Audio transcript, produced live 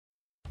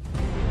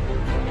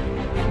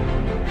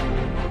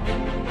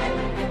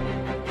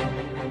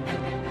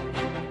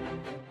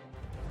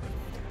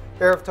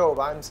Erev Tov,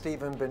 I'm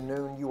Stephen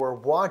Ben-Nun. You are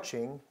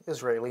watching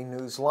Israeli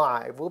News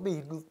Live. We'll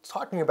be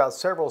talking about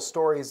several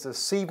stories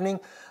this evening.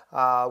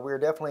 We're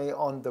definitely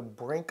on the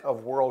brink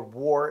of world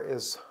war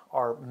is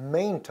our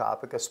main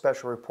topic, a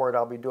special report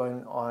I'll be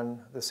doing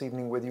on this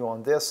evening with you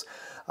on this.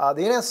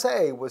 The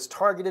NSA was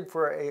targeted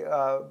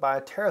for by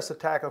a terrorist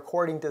attack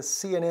according to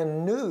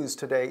CNN News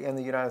today in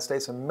the United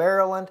States and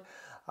Maryland.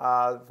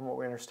 From what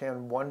we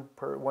understand, one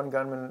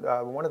gunman,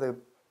 one of the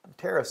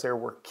terrorists there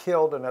were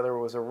killed, another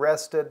was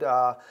arrested,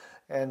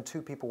 and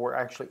two people were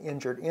actually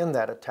injured in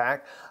that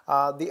attack.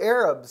 The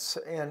Arabs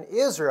in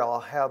Israel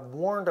have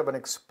warned of an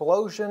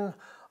explosion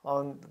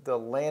on the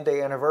Land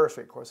Day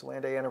anniversary. Of course, the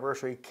Land Day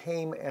anniversary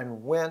came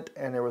and went,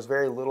 and there was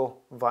very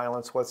little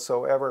violence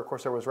whatsoever. Of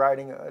course, there was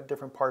rioting in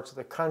different parts of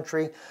the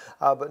country,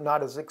 but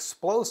not as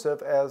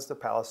explosive as the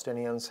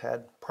Palestinians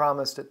had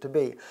promised it to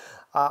be.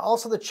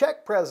 Also, the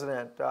Czech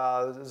president,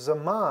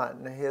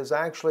 Zeman, is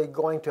actually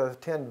going to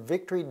attend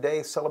Victory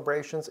Day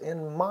celebrations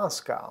in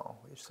Moscow.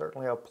 We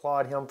certainly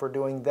applaud him for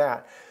doing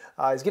that.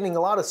 He's getting a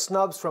lot of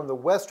snubs from the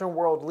Western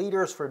world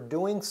leaders for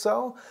doing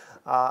so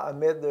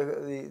amid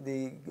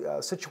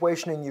the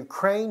situation in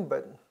Ukraine,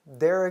 but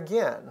there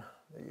again,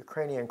 the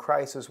Ukrainian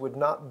crisis would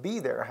not be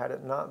there had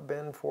it not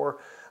been for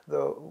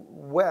the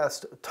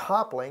West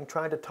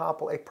trying to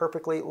topple a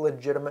perfectly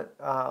legitimate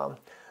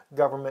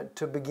government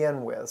to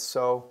begin with.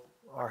 So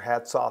our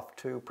hats off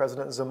to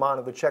President Zeman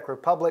of the Czech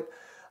Republic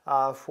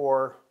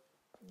for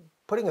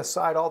putting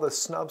aside all the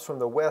snubs from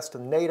the West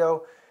and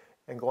NATO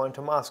and going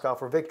to Moscow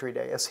for Victory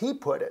Day. As he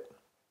put it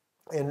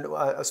in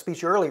a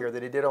speech earlier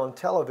that he did on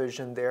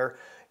television there,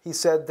 he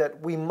said that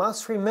we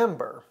must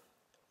remember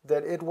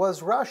that it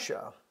was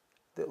Russia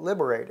that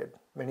liberated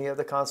many of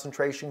the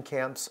concentration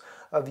camps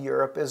of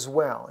Europe as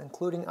well,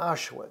 including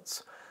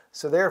Auschwitz.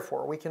 So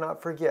therefore, we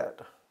cannot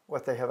forget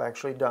what they have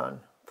actually done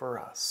for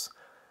us.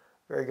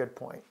 Very good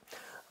point.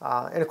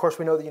 And of course,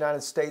 we know the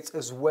United States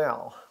as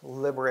well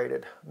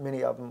liberated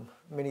many of them,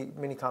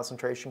 many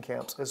concentration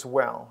camps as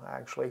well,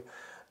 actually.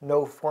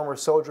 No former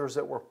soldiers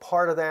that were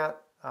part of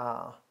that,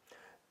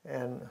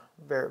 and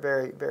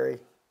very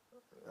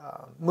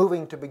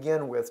moving to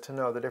begin with to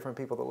know the different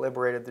people that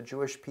liberated the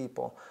Jewish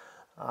people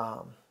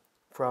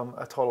from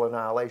a total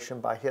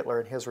annihilation by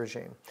Hitler and his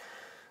regime.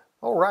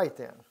 All right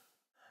then.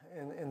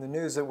 In the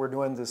news that we're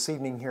doing this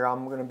evening here,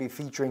 I'm going to be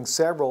featuring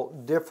several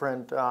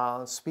different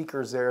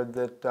speakers there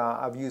that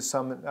I've used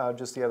some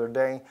just the other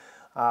day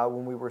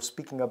when we were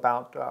speaking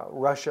about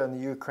Russia and the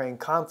Ukraine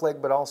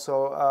conflict, but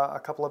also a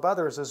couple of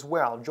others as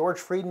well. George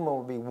Friedman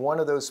will be one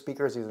of those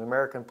speakers. He's an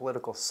American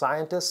political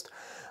scientist.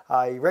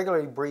 He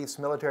regularly briefs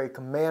military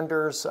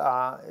commanders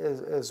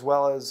as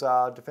well as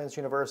Defense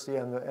University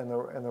and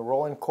the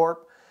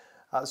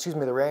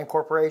the Rand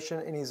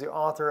Corporation, and he's the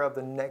author of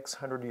The Next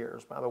 100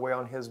 Years. By the way,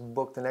 on his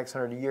book, The Next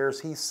 100 Years,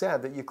 he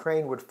said that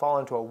Ukraine would fall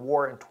into a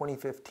war in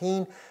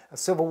 2015, a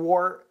civil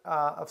war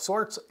of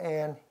sorts,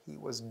 and he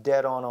was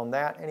dead on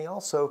that. And he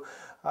also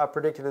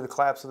predicted the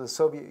collapse of the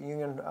Soviet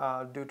Union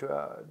due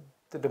to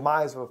the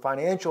demise of a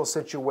financial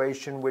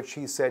situation, which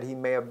he said he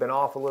may have been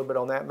off a little bit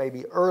on that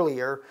maybe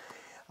earlier.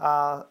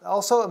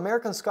 Also,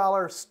 American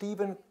scholar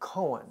Stephen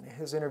Cohen,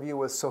 his interview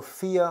with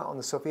Sophia on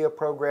the Sophia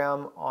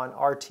program on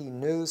RT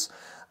News.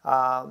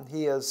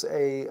 He is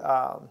a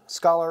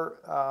scholar,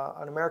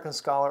 an American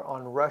scholar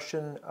on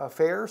Russian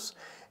affairs,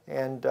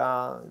 and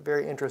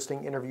very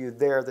interesting interview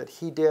there that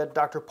he did.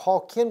 Dr.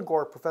 Paul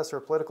Kengor, professor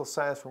of political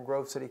science from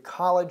Grove City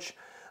College,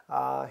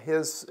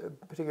 his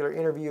particular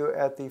interview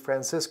at the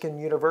Franciscan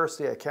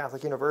University, a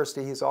Catholic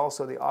university. He's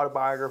also the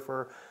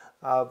autobiographer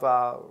of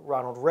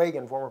Ronald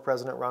Reagan, former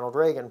President Ronald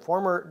Reagan,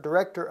 former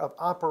Director of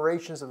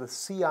Operations of the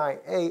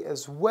CIA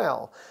as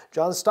well.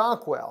 John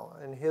Stockwell,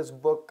 in his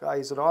book,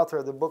 he's an author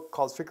of the book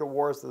called Secret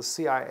Wars of the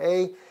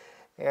CIA.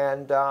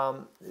 And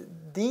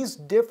these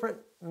different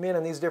men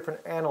and these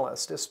different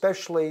analysts,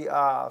 especially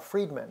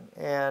Friedman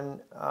and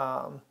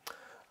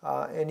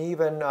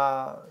even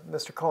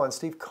Mr. Cohen,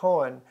 Steve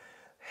Cohen,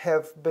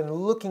 have been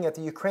looking at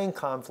the Ukraine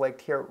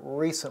conflict here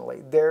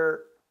recently.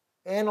 They're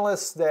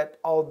analysts that,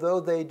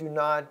 although they do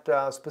not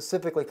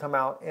specifically come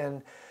out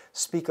and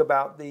speak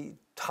about the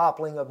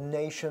toppling of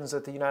nations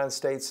that the United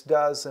States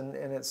does and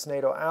its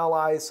NATO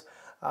allies,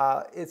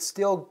 it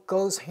still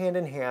goes hand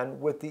in hand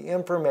with the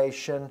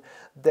information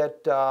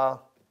that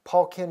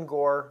Paul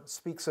Kengor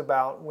speaks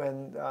about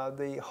when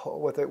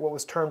what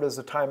was termed as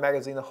the Time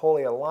magazine, the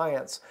Holy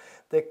Alliance,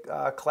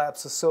 that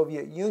collapsed the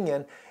Soviet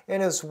Union,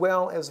 and as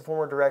well as the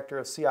former director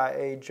of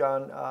CIA,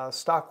 John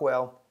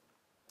Stockwell.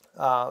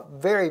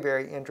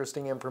 Very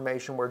interesting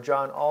information where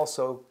John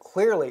also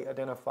clearly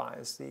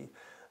identifies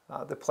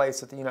the place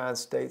that the United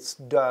States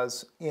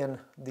does in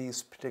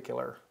these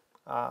particular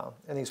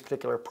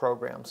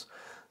programs.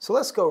 So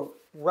let's go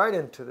right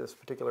into this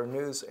particular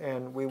news,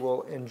 and we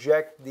will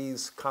inject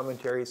these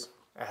commentaries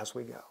as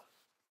we go.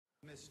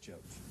 Mischief.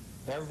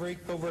 Every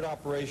covert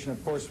operation,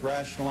 of course,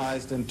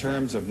 rationalized in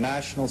terms of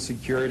national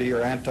security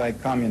or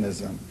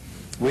anti-communism.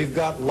 We've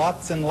got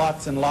lots and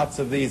lots and lots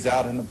of these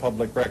out in the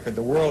public record.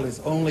 The world is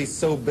only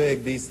so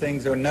big, these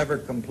things are never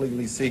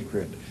completely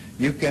secret.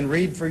 You can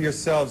read for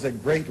yourselves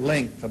at great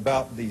length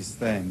about these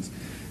things.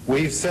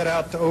 We've set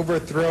out to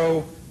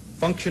overthrow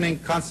functioning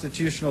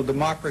constitutional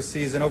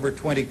democracies in over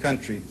 20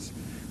 countries.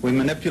 We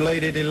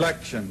manipulated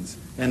elections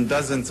in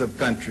dozens of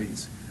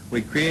countries.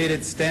 We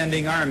created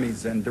standing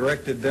armies and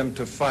directed them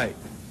to fight.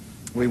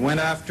 We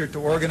went after to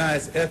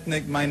organize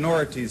ethnic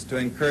minorities to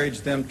encourage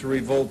them to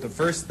revolt. The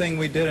first thing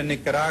we did in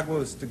Nicaragua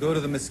was to go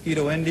to the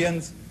Mosquito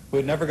Indians, who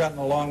had never gotten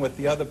along with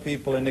the other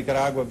people in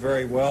Nicaragua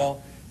very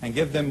well, and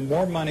give them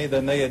more money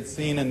than they had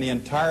seen in the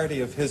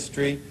entirety of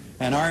history,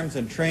 and arms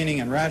and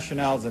training and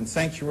rationales and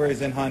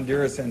sanctuaries in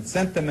Honduras, and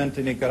sent them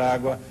into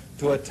Nicaragua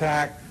to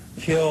attack,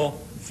 kill,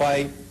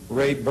 fight,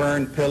 rape,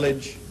 burn,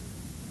 pillage.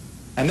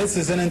 And this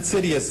is an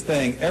insidious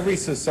thing. Every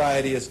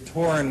society is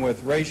torn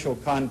with racial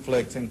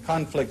conflicts and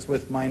conflicts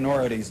with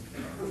minorities.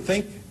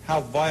 Think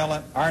how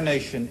violent our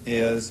nation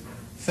is.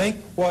 Think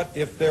what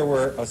if there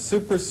were a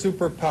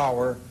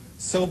superpower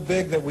so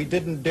big that we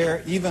didn't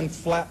dare even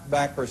flap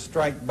back or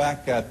strike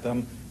back at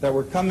them, that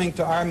were coming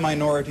to our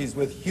minorities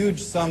with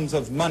huge sums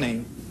of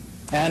money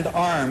and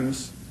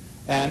arms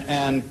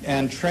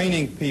and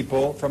training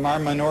people from our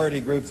minority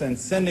groups and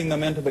sending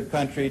them into the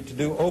country to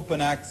do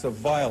open acts of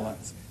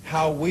violence.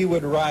 How we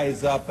would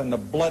rise up and the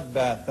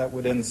bloodbath that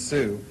would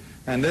ensue.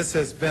 And this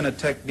has been a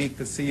technique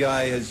the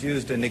CIA has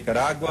used in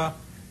Nicaragua,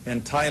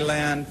 in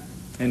Thailand,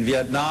 in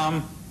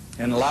Vietnam,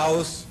 in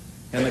Laos,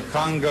 in the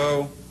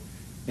Congo,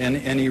 in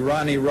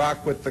Iran,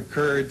 Iraq with the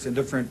Kurds, in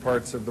different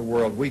parts of the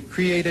world. We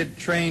created,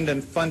 trained,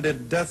 and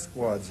funded death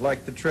squads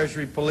like the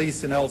Treasury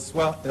Police in El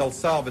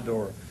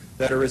Salvador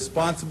that are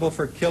responsible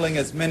for killing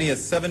as many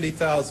as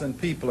 70,000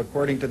 people,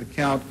 according to the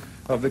count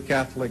of the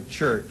Catholic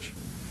Church.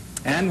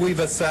 And we've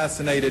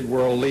assassinated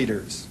world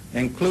leaders,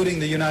 including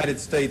the United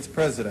States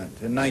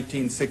President in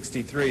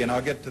 1963, and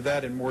I'll get to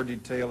that in more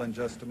detail in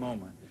just a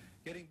moment.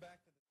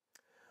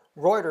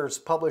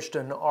 Reuters published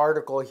an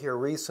article here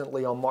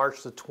recently on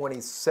March the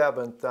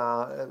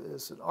 27th.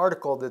 It's an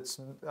article that's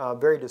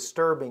very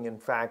disturbing, in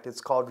fact. It's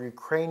called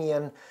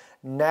Ukrainian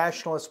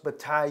Nationalist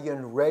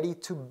Battalion Ready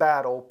to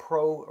Battle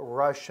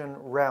Pro-Russian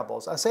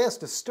Rebels. I say it's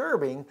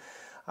disturbing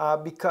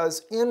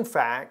because, in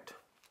fact,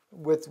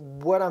 with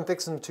what I'm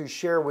fixing to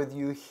share with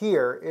you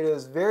here, it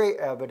is very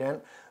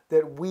evident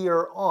that we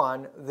are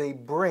on the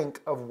brink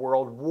of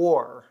world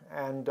war,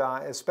 and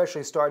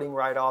especially starting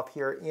right off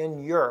here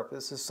in Europe.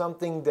 This is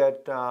something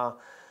that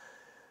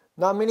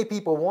not many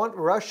people want.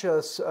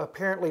 Russia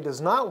apparently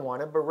does not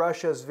want it, but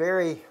Russia is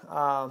very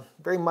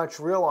much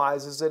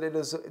realizes that it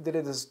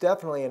is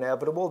definitely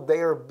inevitable. They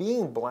are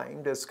being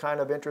blamed. It's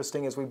kind of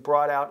interesting, as we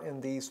brought out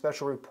in the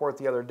special report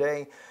the other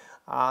day,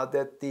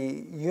 that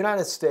the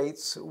United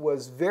States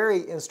was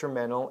very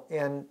instrumental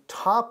in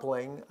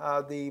toppling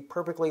the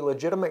perfectly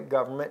legitimate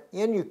government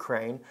in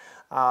Ukraine,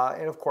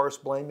 and of course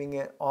blaming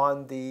it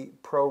on the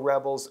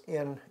pro-rebels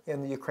in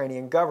the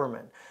Ukrainian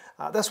government.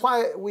 That's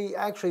why we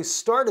actually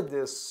started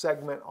this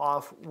segment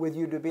off with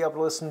you, to be able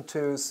to listen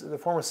to the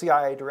former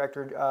CIA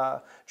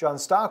Director John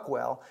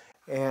Stockwell,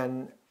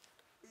 and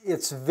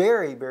it's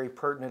very, very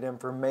pertinent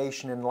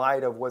information in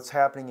light of what's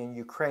happening in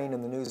Ukraine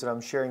and the news that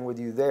I'm sharing with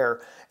you there.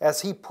 As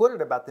he put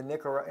it about in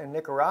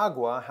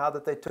Nicaragua, how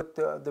that they took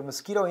the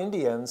Mosquito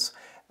Indians,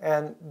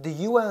 and the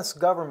U.S.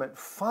 government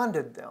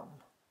funded them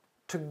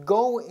to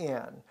go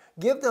in,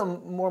 give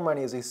them more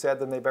money, as he said,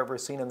 than they've ever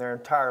seen in their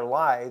entire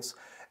lives,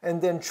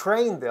 and then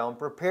train them,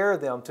 prepare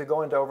them to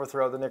go in to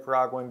overthrow the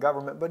Nicaraguan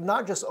government, but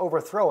not just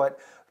overthrow it,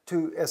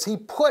 to, as he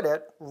put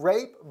it,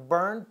 rape,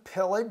 burn,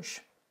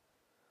 pillage.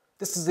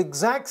 This is the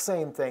exact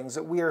same things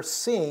that we are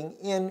seeing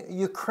in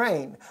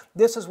Ukraine.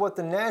 This is what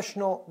the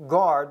National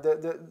Guard,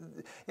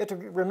 you have to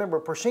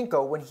remember,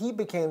 Poroshenko, when he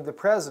became the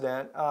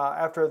president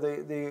after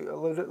the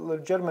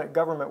legitimate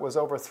government was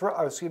overthrown,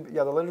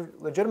 the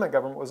legitimate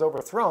government was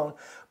overthrown,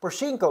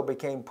 Poroshenko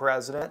became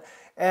president,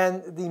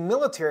 and the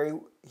military,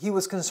 he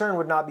was concerned,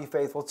 would not be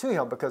faithful to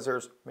him, because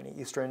there's many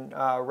Eastern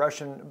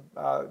Russian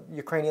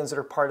Ukrainians that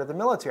are part of the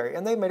military,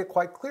 and they made it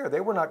quite clear they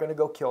were not going to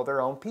go kill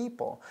their own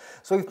people.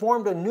 So he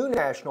formed a new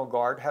National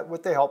Guard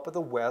with the help of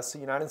the West, the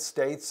United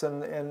States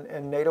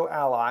and NATO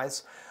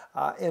allies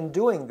in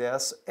doing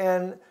this,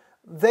 and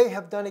they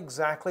have done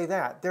exactly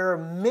that. There are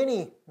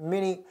many,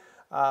 many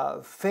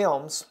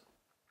films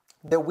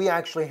that we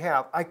actually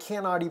have. I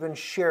cannot even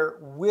share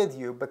with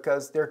you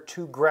because they're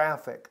too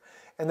graphic.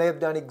 And they have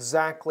done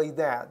exactly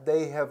that.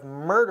 They have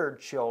murdered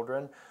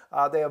children.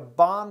 They have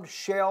bombed,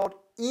 shelled.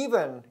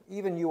 Even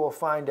you will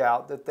find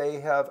out that they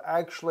have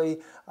actually,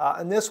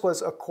 and this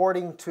was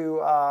according to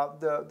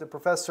the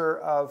professor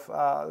of,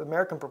 the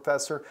American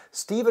professor,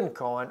 Stephen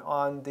Cohen,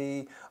 on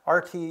the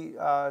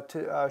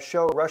RT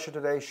show, Russia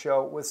Today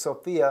show with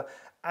Sophia,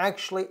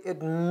 actually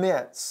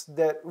admits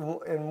that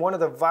in one of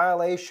the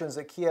violations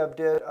that Kiev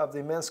did of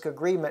the Minsk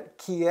agreement,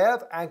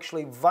 Kiev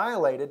actually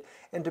violated,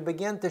 and to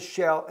begin to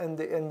shell in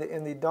the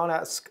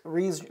Donetsk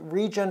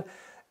region,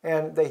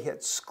 and they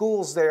hit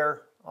schools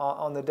there.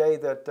 on the day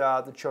that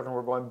the children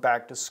were going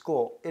back to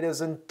school. It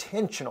is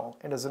intentional.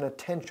 It is an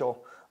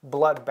intentional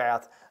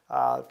bloodbath,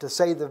 to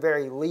say the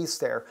very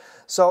least there.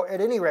 So at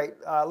any rate,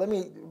 let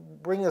me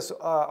bring this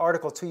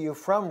article to you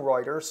from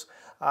Reuters.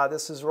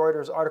 This is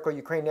Reuters article,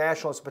 Ukraine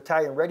Nationalist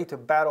Battalion Ready to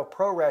Battle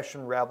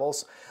Pro-Russian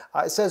Rebels.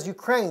 It says,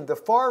 Ukraine, the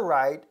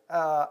far-right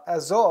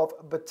Azov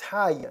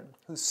Battalion,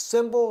 whose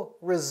symbol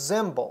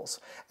resembles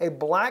a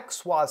black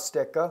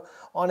swastika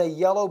on a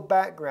yellow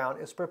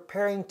background, is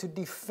preparing to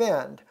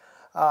defend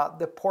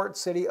the port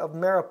city of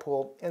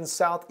Mariupol in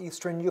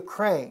southeastern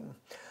Ukraine.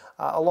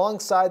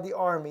 Alongside the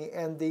army,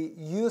 and the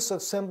use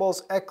of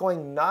symbols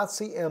echoing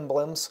Nazi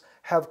emblems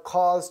have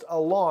caused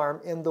alarm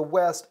in the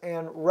West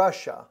and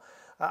Russia.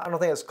 I don't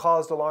think it's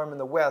caused alarm in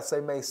the West. They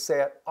may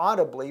say it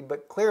audibly,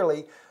 but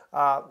clearly,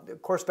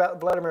 of course,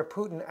 Vladimir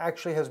Putin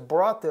actually has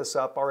brought this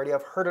up already.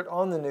 I've heard it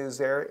on the news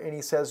there, and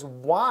he says,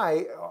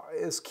 why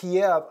is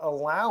Kiev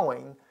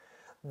allowing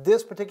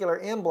this particular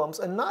emblems,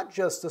 and not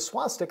just the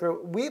swastika?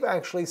 We've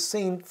actually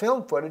seen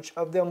film footage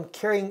of them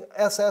carrying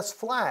SS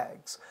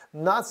flags,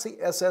 Nazi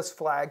SS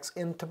flags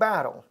into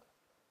battle.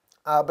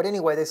 But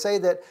anyway, they say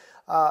that,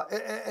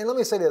 and let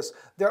me say this,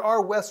 there are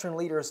Western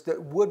leaders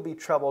that would be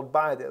troubled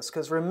by this,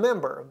 because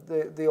remember,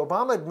 the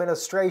Obama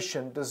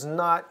administration does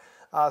not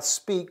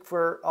speak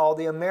for all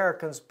the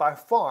Americans by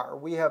far.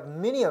 We have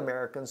many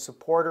American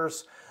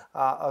supporters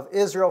of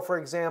Israel, for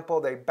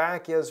example. They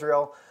back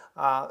Israel.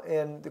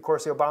 And of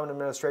course, the Obama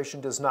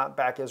administration does not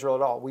back Israel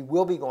at all. We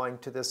will be going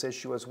to this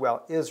issue as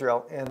well,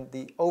 Israel and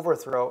the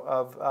overthrow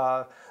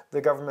of the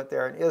government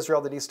there in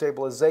Israel, the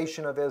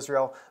destabilization of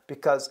Israel,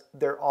 because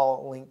they're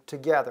all linked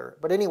together.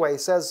 But anyway,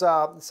 it says,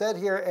 said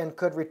here, and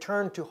could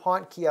return to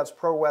haunt Kiev's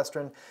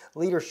pro-Western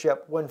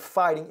leadership when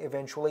fighting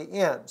eventually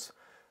ends.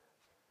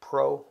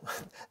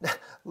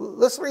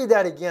 Let's read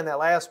that again, that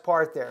last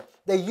part there.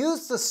 They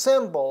use the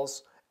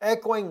symbols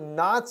echoing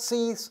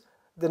Nazis.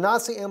 The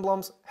Nazi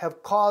emblems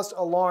have caused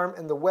alarm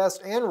in the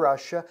West and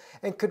Russia,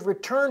 and could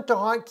return to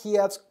haunt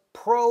Kiev's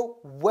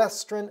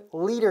pro-Western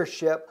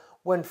leadership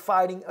when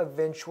fighting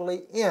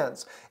eventually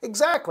ends.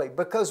 Exactly,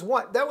 because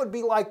what? That would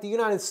be like the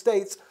United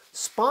States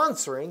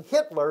sponsoring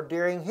Hitler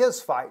during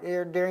his fight,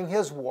 during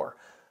his war.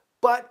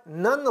 But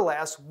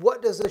nonetheless,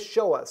 what does this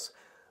show us?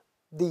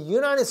 The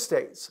United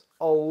States,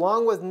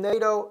 along with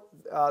NATO,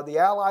 the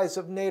allies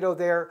of NATO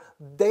there,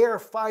 they are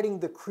fighting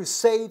the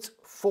crusades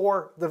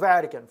for the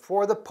Vatican,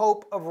 for the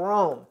Pope of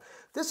Rome.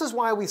 This is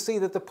why we see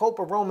that the Pope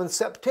of Rome in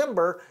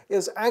September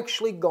is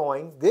actually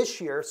going, this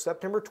year,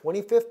 September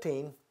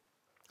 2015,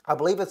 I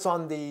believe it's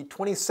on the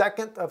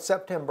 22nd of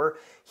September,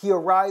 he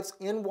arrives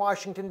in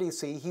Washington,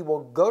 D.C. He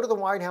will go to the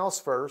White House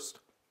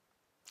first.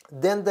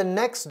 Then the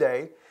next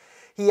day,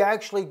 he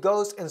actually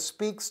goes and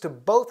speaks to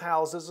both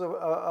houses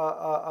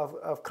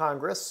of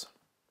Congress,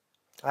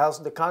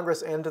 the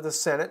Congress and to the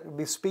Senate. He'll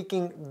be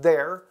speaking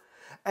there.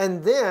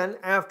 And then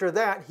after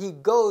that, he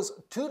goes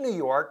to New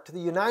York, to the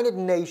United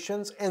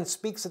Nations, and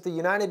speaks at the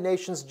United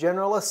Nations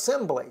General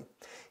Assembly.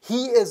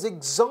 He is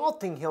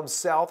exalting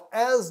himself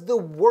as the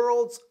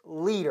world's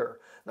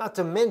leader. Not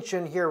to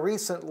mention here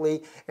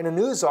recently in a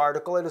news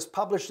article, it is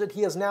published that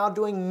he is now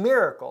doing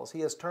miracles. He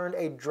has turned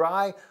a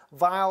dry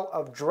vial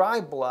of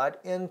dry blood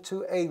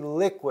into a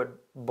liquid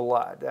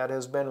blood. That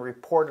has been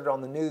reported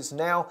on the news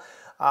now.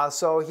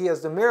 So he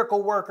is the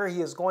miracle worker.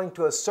 He is going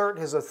to assert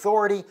his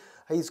authority.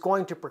 He's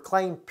going to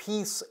proclaim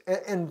peace.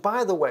 And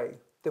by the way,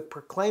 the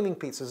proclaiming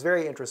peace is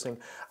very interesting.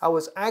 I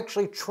was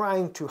actually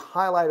trying to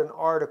highlight an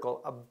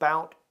article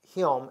about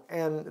him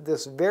and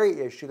this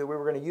very issue that we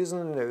were going to use in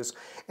the news.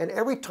 And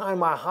every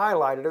time I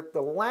highlighted it,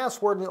 the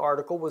last word in the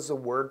article was the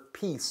word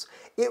peace.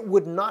 It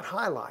would not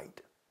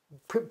highlight.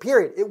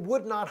 Period. It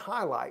would not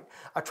highlight.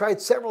 I tried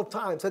several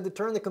times, had to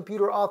turn the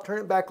computer off, turn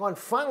it back on.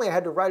 Finally, I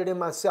had to write it in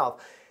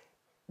myself.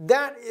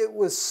 That it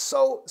was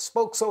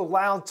spoke so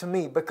loud to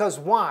me, because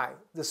why?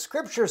 The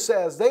scripture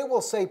says they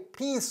will say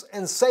peace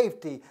and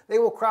safety. They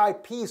will cry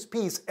peace,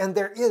 peace, and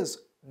there is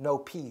no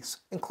peace.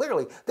 And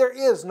clearly, there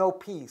is no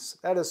peace.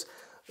 That is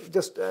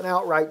just an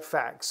outright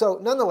fact. So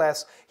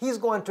nonetheless, he's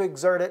going to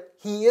exert it.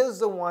 He is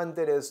the one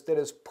that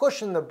is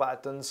pushing the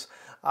buttons.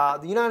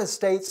 The United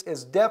States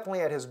is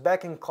definitely at his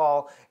beck and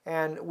call,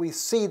 and we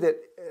see that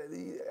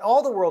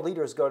all the world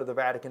leaders go to the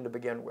Vatican to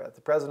begin with.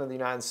 The President of the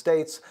United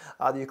States,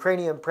 the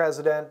Ukrainian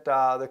President,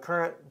 the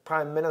current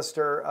Prime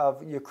Minister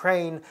of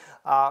Ukraine,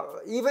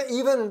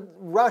 even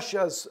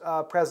Russia's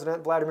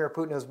President, Vladimir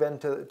Putin, has been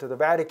to the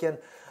Vatican.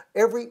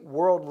 Every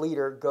world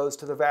leader goes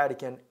to the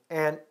Vatican,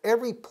 and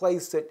every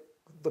place that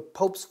the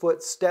Pope's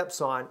foot steps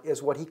on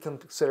is what he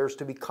considers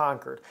to be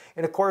conquered.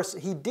 And of course,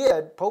 he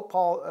did. Pope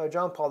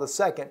John Paul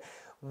II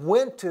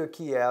went to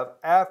Kiev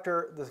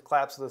after the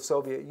collapse of the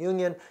Soviet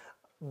Union,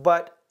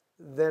 but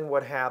then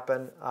what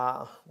happened?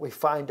 We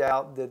find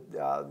out that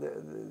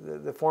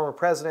the former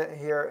president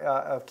here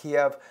of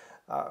Kiev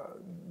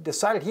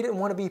decided he didn't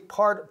want to be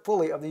part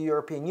fully of the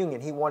European Union.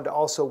 He wanted to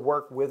also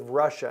work with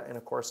Russia, and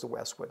of course the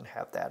West wouldn't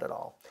have that at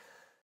all.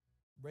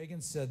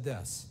 Reagan said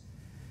this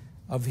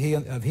of he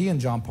and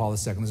John Paul II,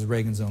 this is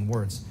Reagan's own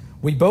words: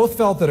 We both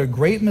felt that a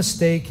great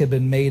mistake had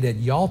been made at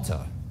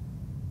Yalta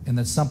and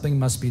that something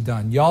must be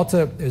done.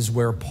 Yalta is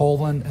where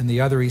Poland and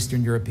the other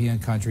Eastern European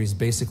countries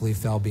basically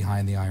fell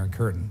behind the Iron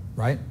Curtain,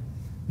 right?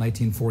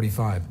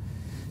 1945.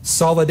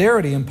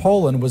 Solidarity in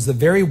Poland was the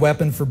very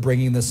weapon for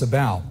bringing this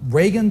about.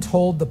 Reagan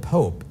told the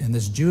Pope in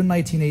this June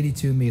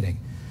 1982 meeting,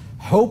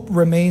 "Hope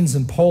remains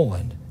in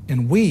Poland,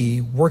 and we,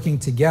 working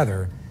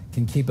together,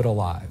 can keep it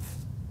alive."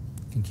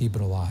 Can keep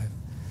it alive.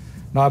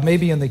 Now,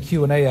 maybe in the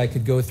Q&A I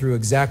could go through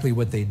exactly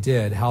what they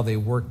did, how they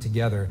worked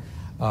together.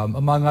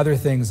 Among other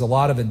things, a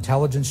lot of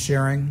intelligence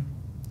sharing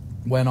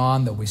went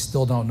on that we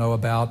still don't know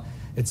about.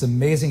 It's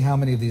amazing how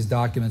many of these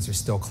documents are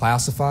still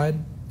classified,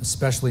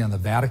 especially on the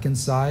Vatican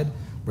side,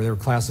 where they were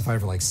classified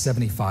for like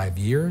 75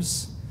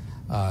 years.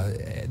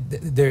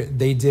 They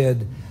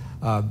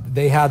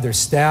had their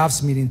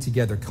staffs meeting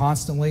together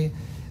constantly.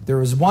 There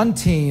was one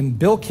team,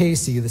 Bill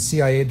Casey, the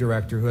CIA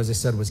director, who, as I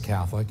said, was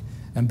Catholic,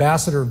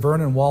 Ambassador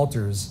Vernon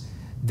Walters.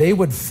 They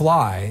would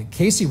fly,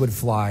 Casey would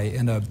fly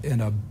in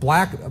a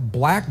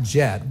black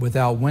jet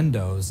without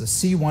windows, a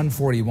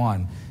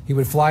C-141. He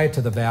would fly it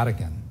to the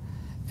Vatican.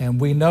 And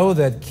we know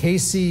that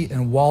Casey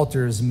and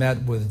Walters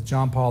met with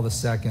John Paul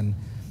II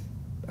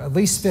at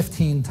least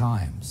 15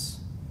 times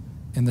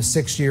in the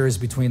 6 years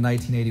between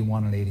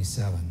 1981 and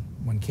 87,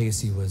 when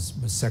Casey was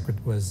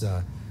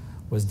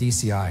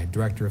DCI,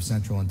 Director of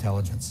Central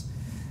Intelligence.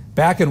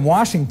 Back in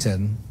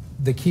Washington,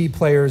 the key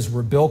players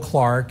were Bill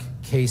Clark,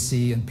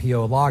 Casey, and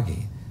P.O.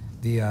 Laghi,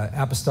 the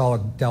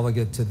apostolic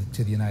delegate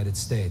to the United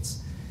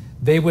States.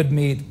 They would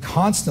meet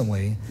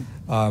constantly.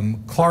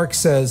 Clark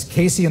says,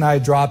 Casey and I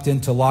dropped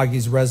into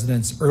Laghi's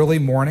residence early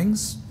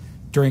mornings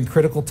during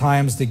critical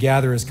times to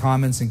gather his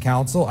comments and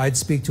counsel. I'd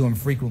speak to him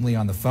frequently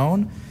on the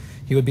phone.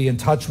 He would be in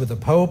touch with the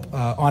Pope.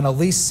 On at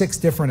least 6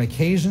 different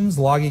occasions,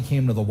 Laghi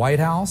came to the White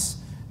House,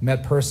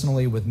 met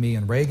personally with me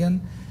and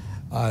Reagan.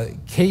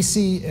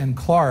 Casey and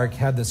Clark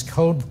had this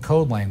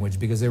code language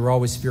because they were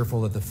always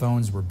fearful that the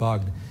phones were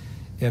bugged.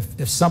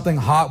 If something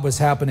hot was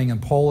happening in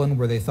Poland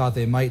where they thought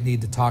they might need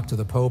to talk to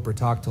the Pope or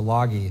talk to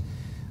Laghi,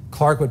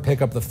 Clark would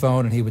pick up the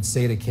phone and he would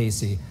say to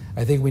Casey,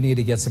 "I think we need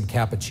to get some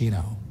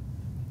cappuccino."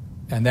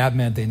 And that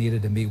meant they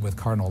needed to meet with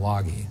Cardinal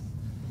Laghi.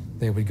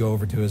 They would go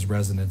over to his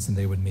residence and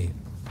they would meet.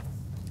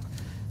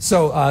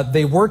 So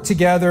they worked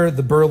together.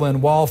 The Berlin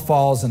Wall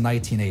falls in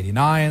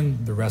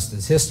 1989. The rest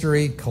is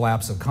history,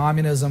 collapse of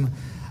communism.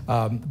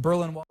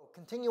 Berlin Wall.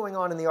 Continuing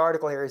on in the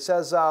article here, he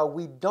says,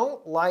 we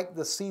don't like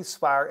the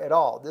ceasefire at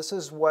all. This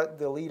is what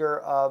the leader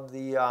of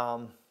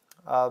the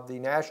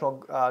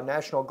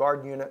National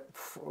Guard Unit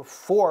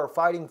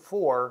fighting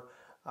for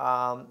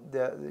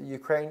the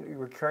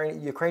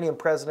Ukrainian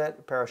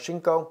President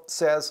Poroshenko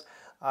says.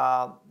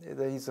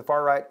 He's the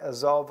far-right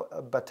Azov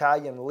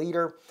battalion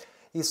leader.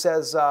 He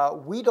says,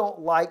 we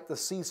don't like the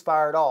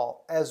ceasefire at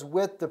all. As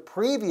with the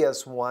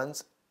previous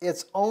ones,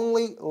 it's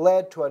only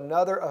led to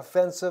another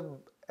offensive,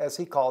 as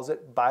he calls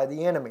it, by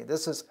the enemy.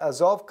 This is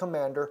Azov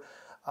commander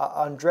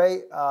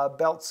Andrei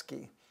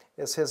Belsky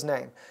is his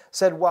name.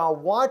 Said, while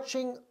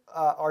watching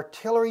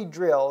artillery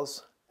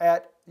drills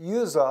at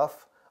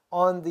Yuzov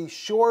on the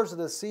shores of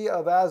the Sea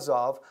of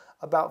Azov,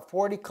 about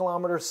 40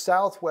 kilometers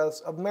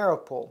southwest of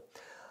Mariupol.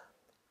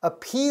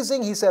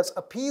 He says,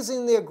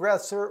 appeasing the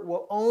aggressor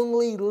will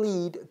only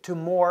lead to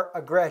more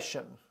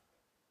aggression.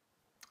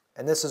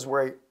 And this is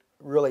where he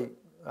really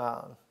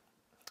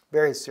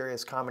very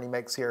serious comment he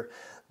makes here.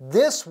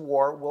 This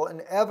war will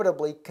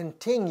inevitably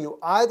continue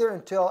either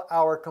until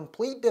our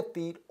complete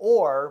defeat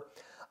or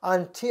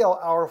until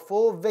our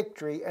full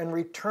victory and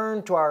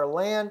return to our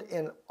land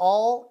in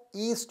all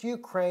East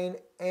Ukraine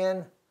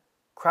and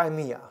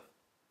Crimea.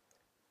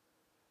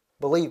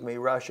 Believe me,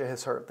 Russia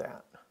has heard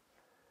that.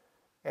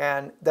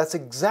 And that's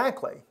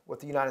exactly what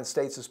the United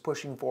States is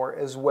pushing for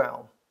as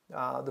well.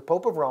 The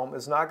Pope of Rome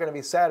is not going to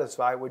be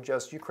satisfied with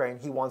just Ukraine.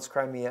 He wants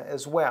Crimea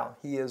as well.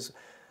 He is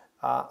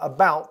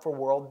about for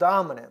world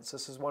dominance.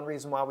 This is one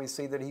reason why we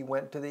see that he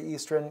went to the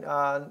eastern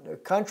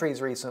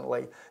countries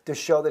recently, to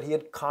show that he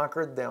had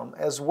conquered them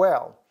as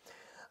well.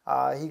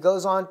 He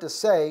goes on to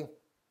say,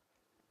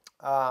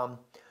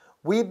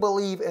 we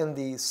believe in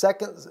the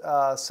second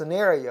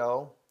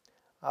scenario,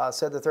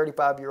 said the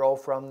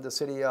 35-year-old from the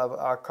city of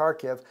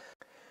Kharkiv.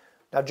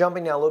 Now,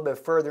 jumping down a little bit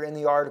further in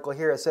the article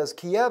here, it says,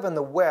 Kiev and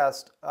the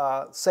West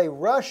say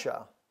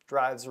Russia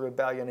drives the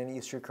rebellion in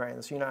East Ukraine.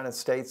 It's the United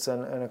States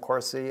and of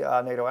course, the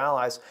NATO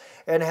allies,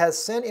 and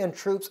has sent in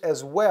troops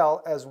as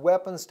well as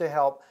weapons to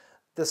help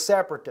the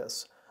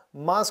separatists.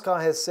 Moscow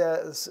has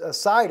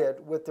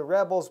sided with the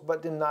rebels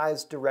but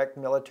denies direct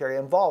military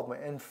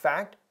involvement. In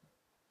fact,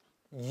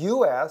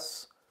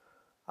 U.S.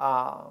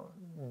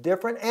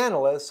 Different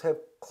analysts have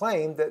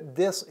claimed that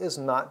this is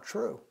not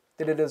true,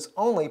 that it is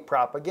only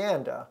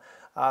propaganda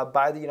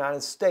by the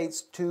United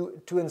States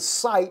to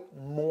incite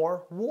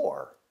more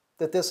war,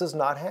 that this is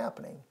not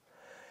happening.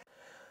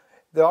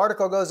 The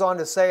article goes on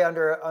to say,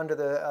 under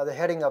the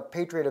heading of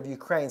Patriot of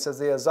Ukraine, says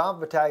the Azov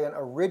Battalion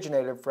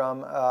originated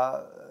from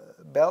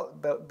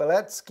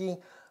Beletsky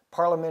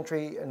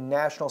Parliamentary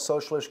National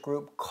Socialist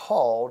Group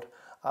called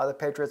the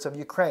Patriots of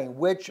Ukraine,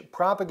 which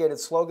propagated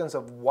slogans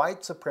of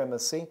white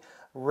supremacy,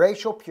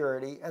 racial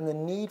purity, and the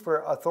need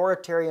for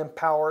authoritarian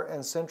power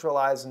and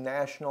centralized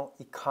national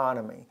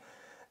economy.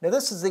 Now,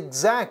 this is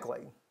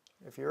exactly,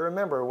 if you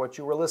remember what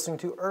you were listening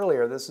to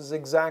earlier, this is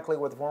exactly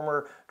what the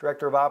former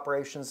Director of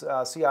Operations,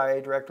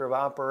 CIA Director of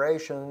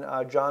Operation,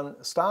 John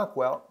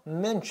Stockwell,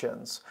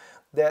 mentions,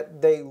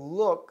 that they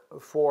look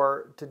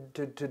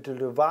to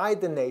divide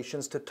the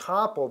nations, to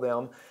topple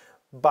them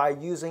by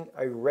using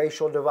a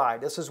racial divide.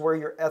 This is where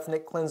your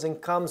ethnic cleansing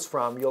comes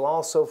from. You'll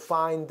also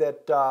find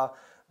that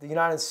the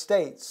United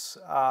States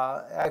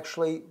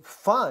actually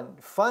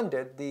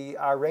funded the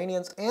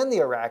Iranians and the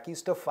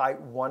Iraqis to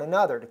fight one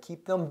another, to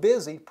keep them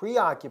busy,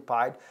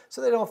 preoccupied, so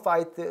they don't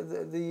fight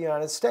the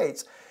United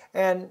States.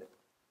 And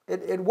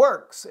it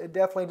works. It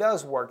definitely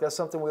does work. That's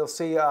something we'll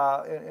see in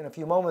a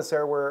few moments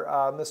there, where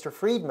Mr.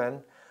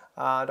 Friedman,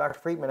 Dr.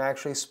 Friedman,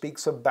 actually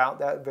speaks about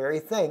that very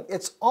thing.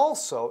 It's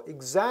also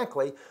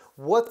exactly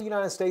what the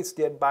United States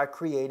did by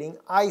creating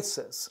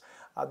ISIS.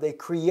 They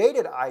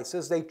created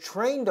ISIS, they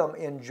trained them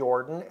in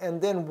Jordan,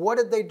 and then what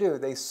did they do?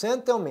 They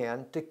sent them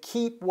in to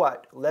keep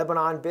what?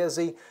 Lebanon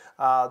busy,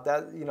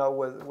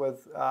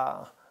 with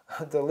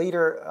the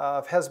leader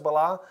of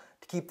Hezbollah,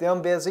 to keep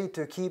them busy,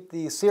 to keep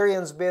the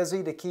Syrians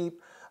busy,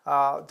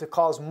 to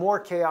cause more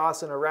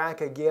chaos in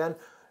Iraq again.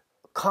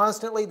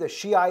 Constantly the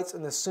Shiites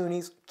and the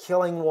Sunnis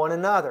killing one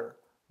another.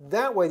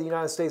 That way the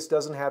United States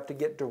doesn't have to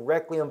get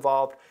directly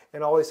involved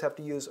and always have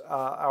to use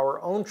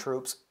our own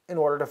troops in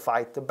order to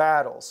fight the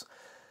battles.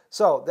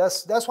 So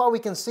that's why we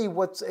can see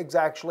what's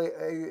exactly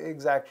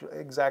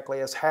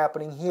is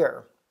happening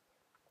here.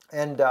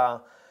 And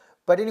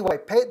but anyway,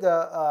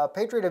 the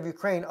Patriot of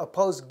Ukraine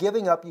opposed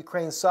giving up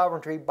Ukraine's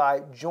sovereignty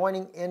by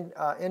joining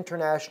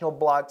international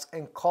blocs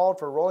and called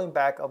for rolling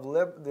back of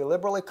the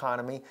liberal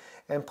economy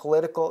and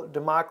political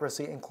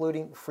democracy,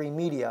 including free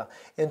media.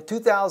 In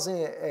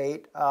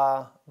 2008,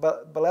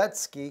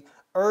 Beletsky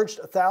urged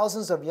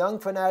thousands of young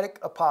fanatic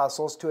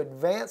apostles to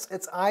advance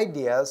its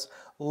ideas.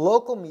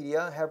 Local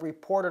media have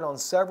reported on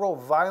several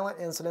violent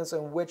incidents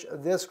in which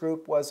this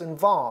group was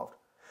involved.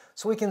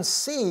 So we can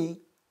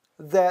see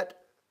that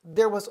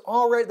there was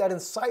already, that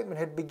incitement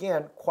had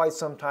begun quite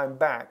some time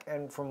back.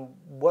 And from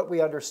what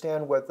we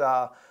understand with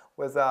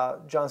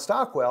John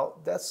Stockwell,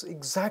 that's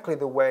exactly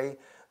the way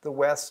the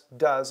West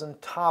does in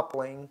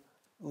toppling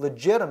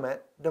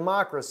legitimate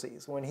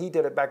democracies. When he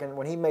did it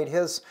when he made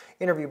his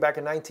interview back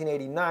in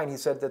 1989, he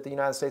said that the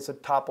United States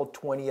had toppled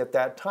 20 at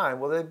that time.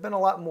 Well, there have been a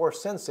lot more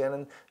since then,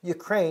 and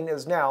Ukraine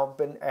has now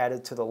been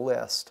added to the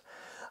list.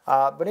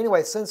 But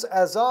anyway, since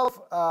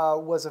Azov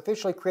was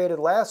officially created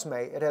last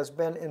May, it has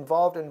been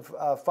involved in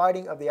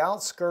fighting of the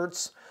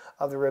outskirts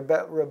of the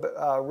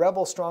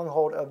rebel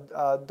stronghold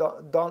of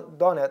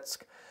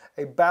Donetsk,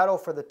 a battle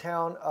for the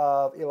town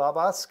of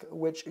Ilovaisk,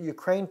 which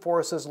Ukraine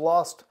forces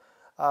lost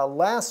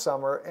last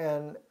summer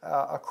and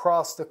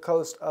across the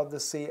coast of the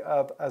Sea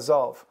of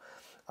Azov.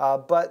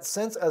 But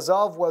since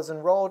Azov was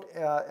enrolled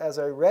as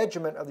a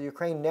regiment of the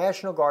Ukraine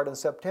National Guard in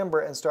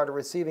September and started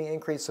receiving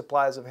increased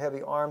supplies of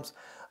heavy arms,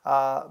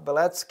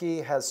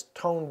 Beletsky has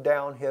toned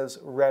down his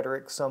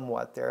rhetoric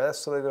somewhat there. That's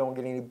so they don't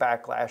get any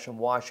backlash in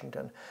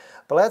Washington.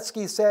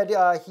 Beletsky said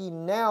he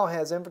now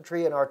has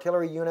infantry and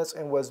artillery units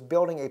and was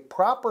building a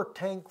proper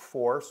tank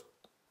force.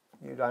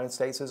 The United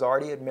States has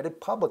already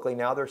admitted publicly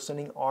now they're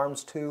sending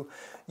arms to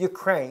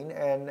Ukraine,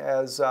 and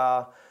as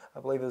I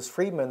believe it's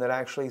Friedman that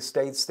actually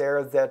states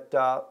there that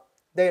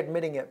they're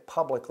admitting it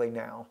publicly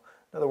now.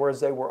 In other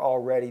words, they were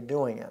already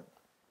doing it,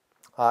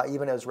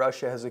 even as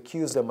Russia has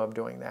accused them of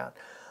doing that.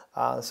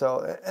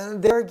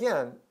 And there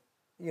again,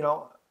 you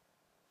know,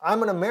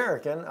 I'm an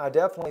American. I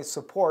definitely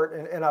support,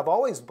 and I've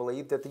always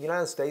believed that the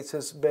United States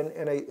has been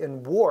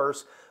in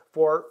wars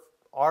for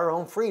our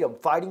own freedom,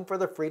 fighting for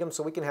the freedom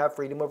so we can have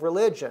freedom of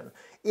religion.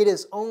 It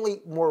is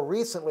only more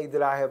recently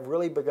that I have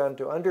really begun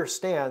to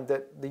understand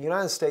that the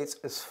United States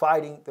is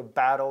fighting the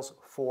battles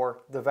for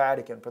the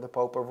Vatican, for the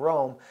Pope of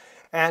Rome.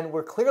 And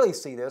we clearly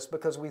see this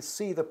because we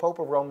see the Pope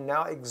of Rome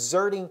now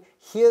exerting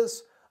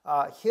his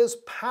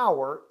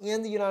power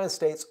in the United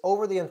States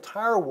over the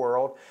entire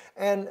world.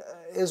 And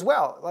as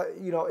well,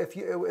 you know,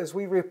 as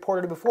we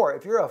reported before,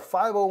 if you're a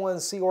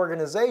 501c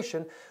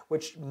organization,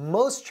 which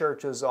most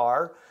churches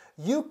are,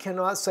 you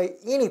cannot say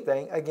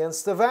anything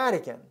against the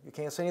Vatican. You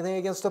can't say anything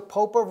against the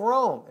Pope of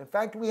Rome. In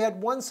fact, we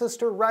had one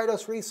sister write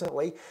us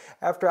recently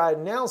after I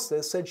announced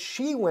this, said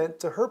she went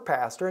to her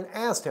pastor and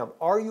asked him,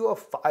 "Are you a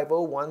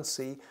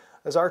 501c?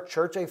 Is our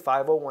church a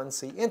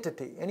 501c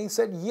entity?" And he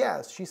said,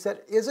 yes. She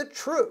said, "Is it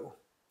true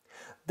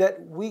that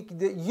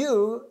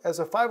you, as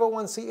a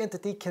 501c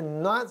entity,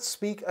 cannot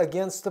speak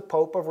against the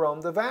Pope of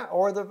Rome, the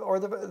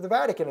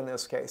Vatican in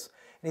this case?"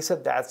 And he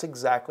said, "That's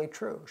exactly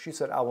true." She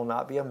said, "I will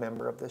not be a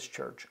member of this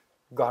church."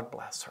 God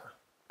bless her.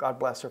 God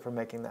bless her for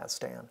making that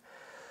stand.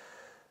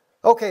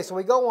 Okay, so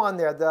we go on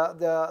there.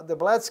 The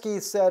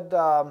Beletsky said,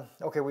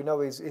 okay, we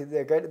know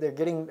they're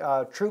getting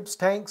troops,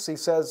 tanks. He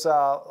says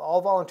all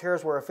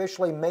volunteers were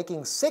officially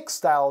making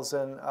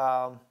 6,000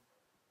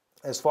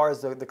 as far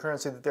as the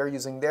currency that they're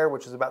using there,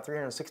 which is about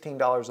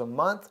 $316 a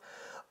month.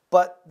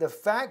 but the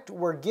fact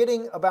we're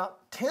getting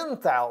about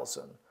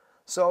 10,000,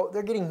 so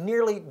they're getting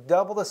nearly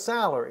double the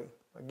salary.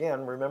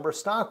 Again, remember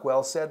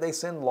Stockwell said they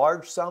send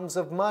large sums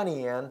of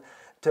money in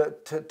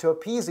to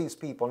appease these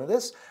people. Now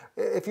this,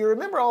 if you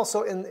remember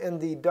also in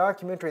the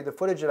documentary, the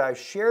footage that I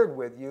shared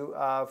with you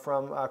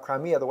from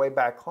Crimea, the way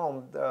back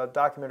home, the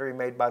documentary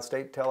made by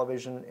state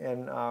television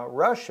in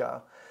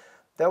Russia,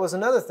 that was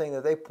another thing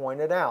that they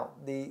pointed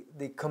out.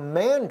 The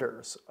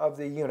commanders of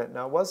the unit,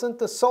 now it wasn't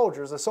the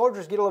soldiers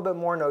get a little bit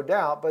more no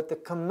doubt, but the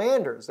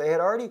commanders, they had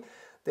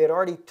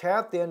already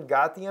tapped in,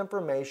 got the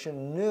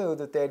information, knew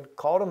that they had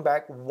called them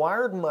back,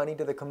 wired money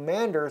to the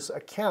commanders'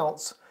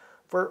 accounts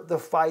for the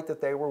fight that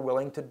they were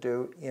willing to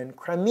do in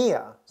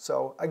Crimea.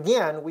 So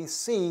again, we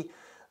see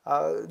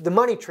the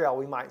money trail,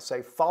 we might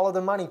say, follow the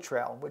money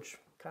trail, which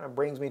kind of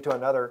brings me to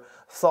another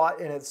thought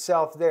in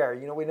itself there.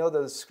 You know, we know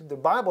the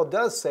Bible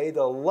does say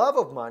the love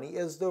of money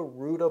is the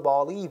root of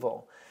all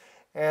evil.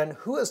 And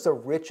who is the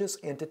richest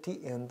entity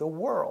in the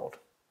world?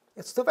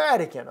 It's the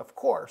Vatican, of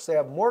course. They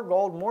have more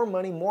gold, more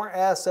money, more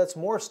assets,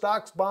 more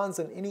stocks, bonds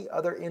than any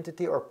other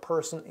entity or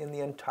person in the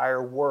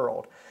entire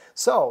world.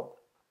 So,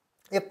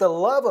 if the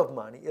love of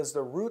money is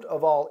the root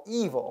of all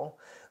evil,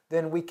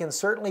 then we can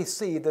certainly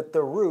see that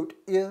the root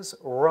is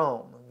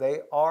Rome. They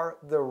are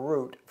the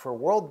root. For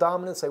world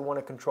dominance, they want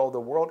to control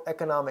the world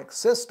economic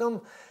system.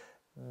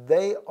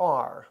 They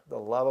are the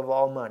love of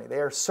all money. They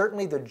are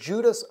certainly the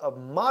Judas of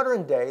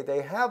modern day.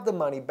 They have the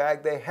money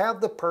bag. They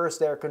have the purse.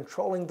 They are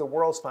controlling the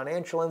world's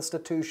financial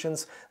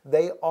institutions.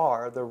 They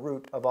are the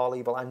root of all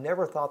evil. I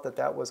never thought that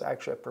that was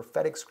actually a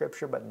prophetic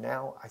scripture, but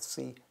now I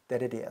see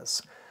that it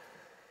is.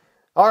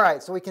 All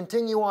right, so we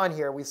continue on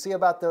here. We see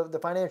about the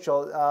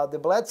financial. The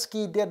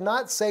Beletsky did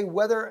not say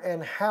whether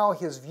and how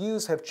his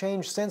views have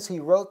changed since he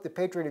wrote the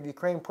Patriot of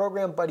Ukraine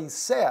program, but he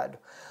said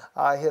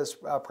his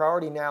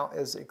priority now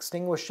is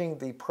extinguishing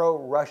the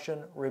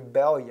pro-Russian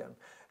rebellion.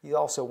 He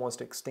also wants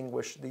to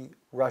extinguish the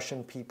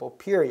Russian people,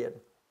 period.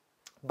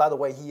 By the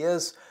way, he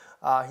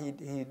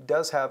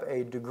does have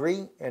a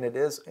degree, and it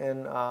is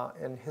in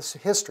his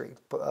history,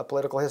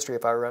 political history,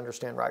 if I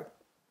understand right.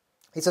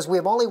 He says, we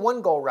have only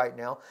one goal right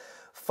now,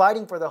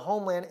 fighting for the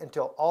homeland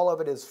until all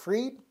of it is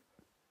freed.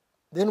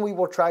 Then we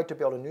will try to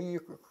build a new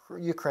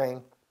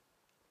Ukraine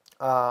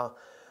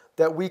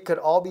that we could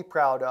all be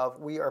proud of.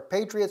 We are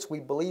patriots. We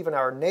believe in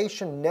our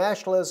nation.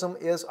 Nationalism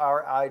is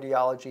our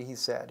ideology, he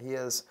said. He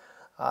has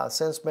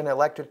since been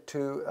elected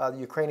to the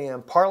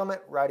Ukrainian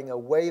parliament, riding a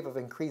wave of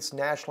increased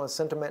nationalist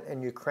sentiment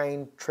in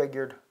Ukraine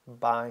triggered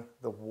by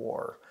the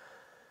war.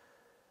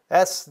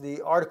 That's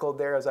the article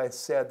there, as I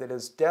said, that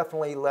has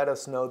definitely let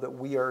us know that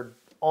we are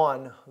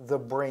on the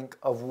brink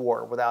of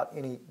war, without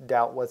any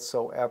doubt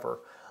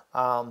whatsoever.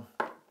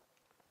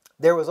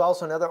 There was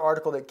also another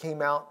article that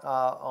came out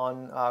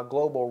on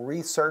global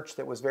research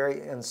that was very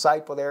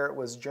insightful there. It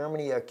was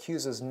Germany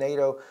accuses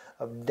NATO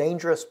of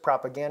dangerous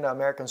propaganda.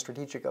 American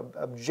strategic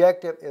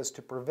objective is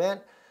to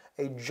prevent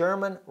a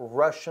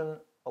German-Russian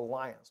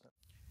alliance.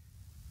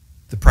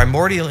 The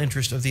primordial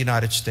interest of the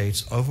United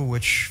States, over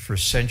which for a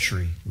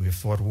century we have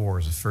fought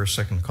wars, the First,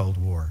 Second Cold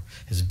War,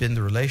 has been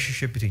the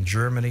relationship between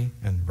Germany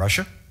and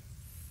Russia,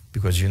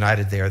 because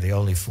united they are the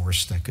only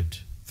force that could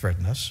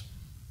threaten us,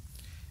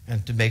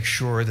 and to make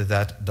sure that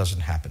that doesn't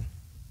happen.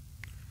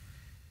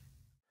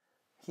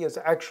 He is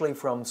actually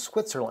from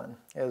Switzerland,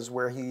 is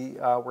where he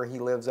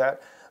lives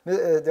at.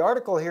 The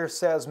article here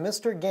says,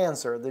 Mr.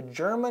 Ganser, the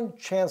German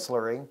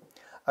Chancellery,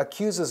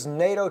 accuses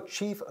NATO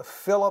chief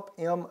Philip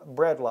M.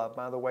 Breedlove.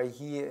 By the way,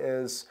 he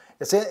is,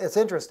 it's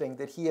interesting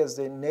that he is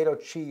the NATO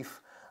chief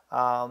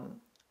of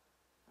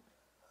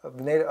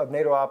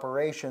NATO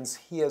operations.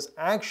 He is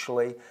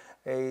actually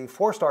a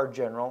four-star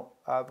general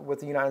with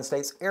the United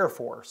States Air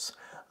Force.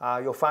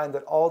 You'll find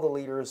that all the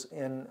leaders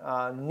in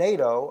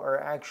NATO are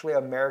actually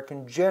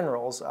American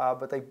generals,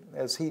 but they,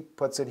 as he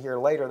puts it here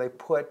later, they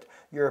put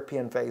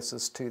European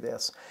faces to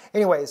this.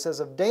 Anyway, it says,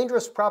 of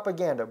dangerous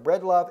propaganda,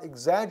 Breedlove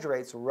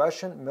exaggerates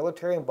Russian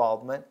military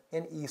involvement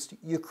in East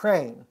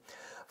Ukraine.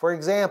 For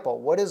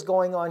example, what is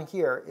going on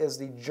here is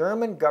the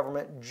German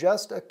government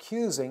just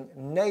accusing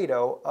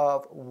NATO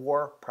of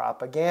war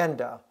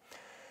propaganda.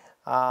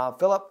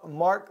 Philip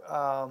Mark,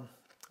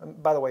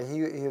 by the way,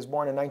 he was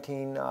born in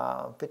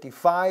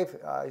 1955.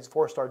 He's a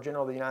four-star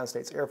general of the United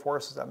States Air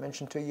Force, as I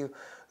mentioned to you,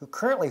 who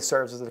currently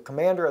serves as the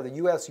commander of the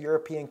U.S.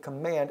 European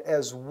Command,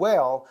 as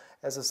well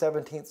as the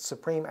 17th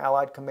Supreme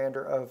Allied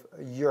Commander of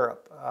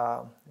Europe.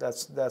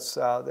 That's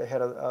the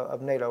head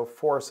of NATO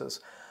forces,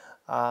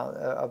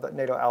 of the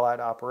NATO Allied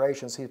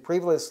operations. He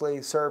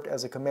previously served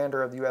as a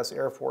commander of the U.S.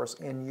 Air Force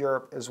in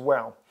Europe as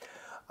well.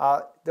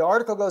 The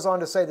article goes on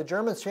to say the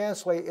German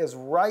Chancellery is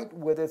right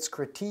with its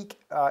critique.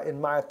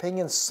 In my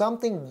opinion,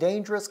 something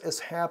dangerous is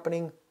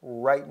happening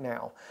right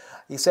now.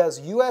 He says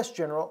U.S.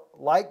 general,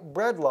 like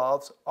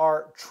Breedlove's,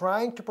 are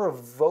trying to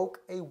provoke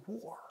a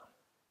war.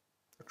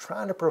 They're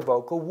trying to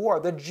provoke a war.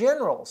 The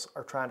generals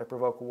are trying to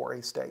provoke a war,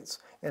 he states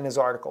in his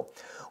article,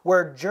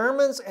 where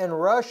Germans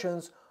and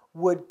Russians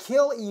would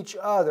kill each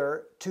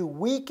other to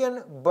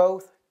weaken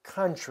both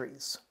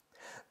countries.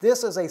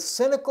 This is a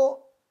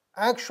cynical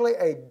actually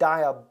a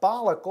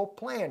diabolical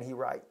plan, he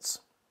writes.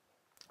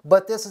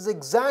 But this is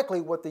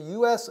exactly what the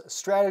U.S.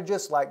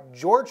 strategists like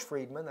George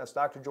Friedman, that's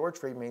Dr. George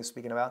Friedman he's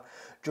speaking about,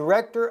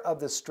 director of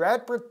the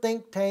Stratford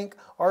think tank,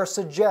 are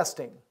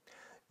suggesting.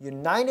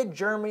 United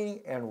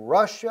Germany and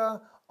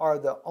Russia are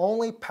the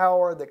only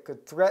power that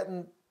could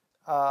threaten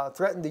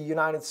the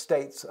United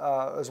States,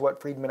 is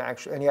what Friedman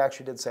actually, and he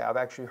actually did say, I've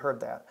actually heard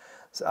that,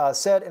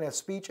 said in a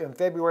speech in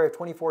February of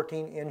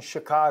 2014 in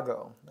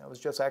Chicago. That was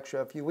just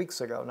actually a few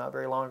weeks ago, not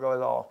very long ago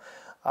at all.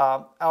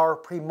 Our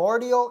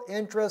primordial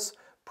interest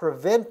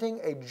preventing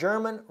a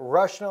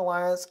German-Russian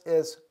alliance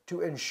is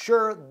to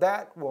ensure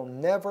that will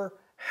never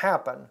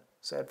happen,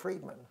 said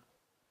Friedman.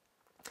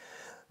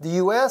 The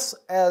U.S.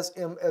 as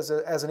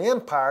an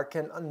empire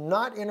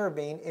cannot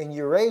intervene in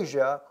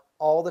Eurasia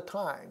all the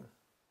time.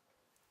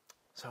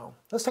 So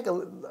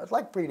I'd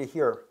like for you to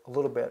hear a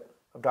little bit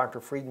of Dr.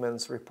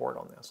 Friedman's report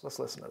on this. Let's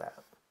listen to that.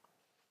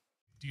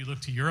 Do you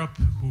look to Europe,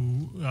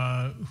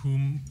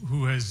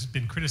 who has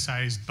been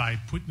criticized by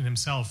Putin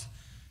himself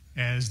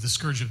as the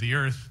scourge of the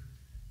earth,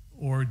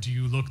 or do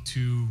you look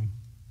to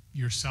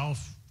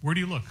yourself? Where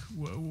do you look?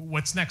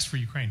 What's next for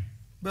Ukraine?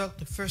 Well,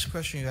 the first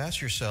question you ask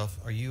yourself,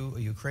 are you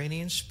a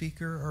Ukrainian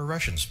speaker or a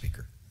Russian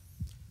speaker?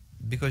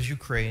 Because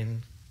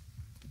Ukraine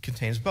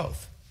contains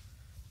both.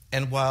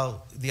 And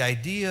while the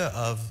idea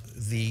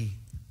of the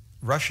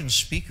Russian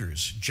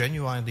speakers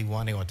genuinely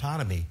wanting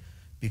autonomy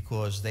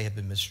because they have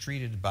been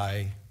mistreated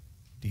by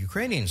the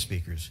Ukrainian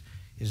speakers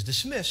is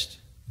dismissed,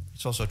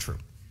 it's also true.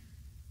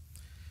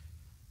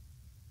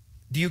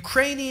 The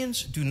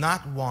Ukrainians do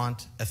not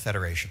want a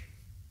federation.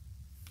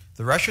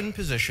 The Russian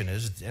position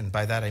is, and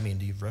by that I mean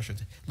the Russian,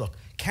 look,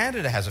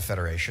 Canada has a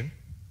federation,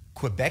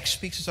 Quebec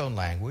speaks its own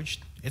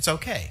language, it's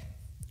okay.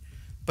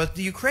 But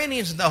the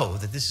Ukrainians know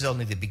that this is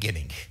only the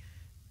beginning.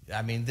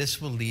 I mean,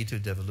 this will lead to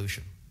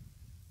devolution.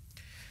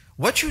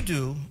 What you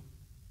do,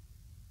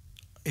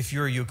 if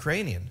you're a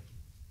Ukrainian,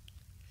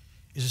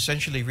 is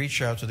essentially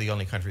reach out to the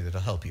only country that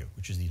will help you,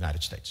 which is the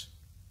United States.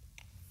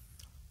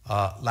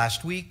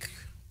 Last week,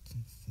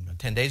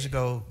 10 days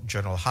ago,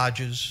 General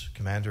Hodges,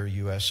 Commander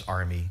U.S.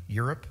 Army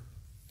Europe,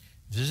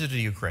 visited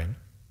Ukraine.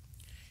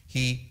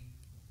 He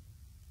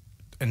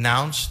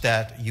announced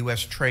that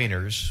U.S.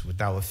 trainers would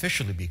now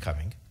officially be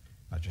coming,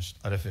 not just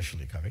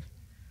unofficially coming.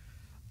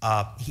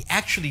 He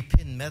actually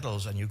pinned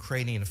medals on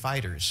Ukrainian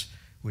fighters,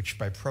 which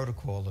by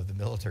protocol of the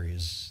military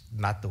is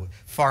not the way.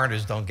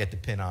 Foreigners don't get to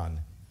pin on,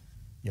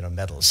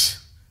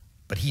 medals.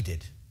 But he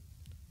did,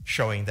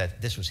 showing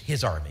that this was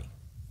his army.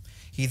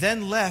 He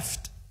then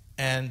left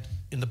and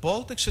in the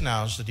Baltics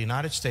announced that the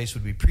United States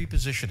would be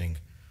pre-positioning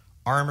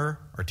armor,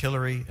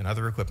 artillery, and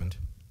other equipment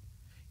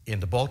in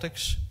the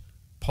Baltics,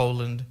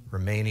 Poland,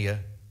 Romania,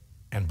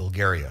 and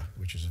Bulgaria,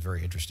 which is a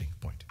very interesting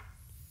point.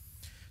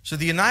 So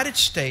the United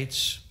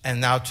States,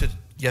 and now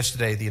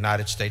yesterday the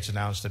United States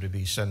announced that it would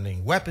be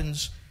sending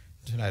weapons.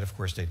 Tonight, of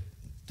course, they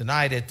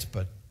denied it,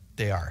 but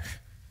they are.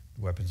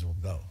 The weapons will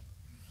go.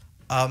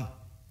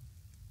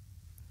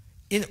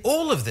 In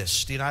all of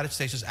this, the United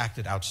States has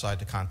acted outside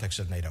the context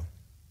of NATO.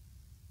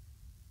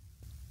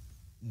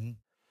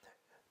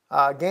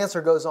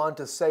 Ganser goes on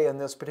to say in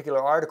this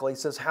particular article, he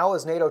says, how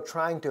is NATO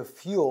trying to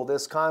fuel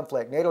this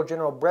conflict? NATO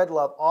General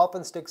Breedlove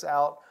often sticks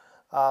out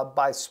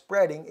by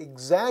spreading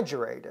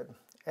exaggerated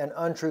and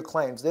untrue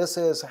claims. This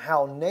is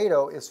how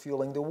NATO is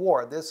fueling the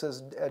war. This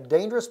is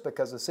dangerous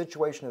because the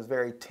situation is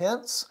very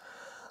tense.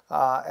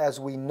 As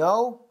we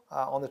know,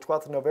 on the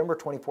 12th of November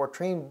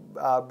 2014,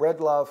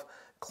 Breedlove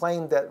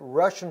claimed that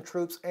Russian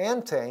troops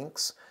and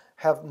tanks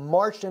have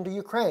marched into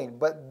Ukraine,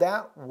 but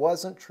that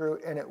wasn't true,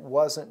 and it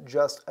wasn't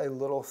just a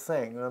little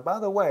thing. And by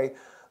the way,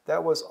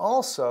 that was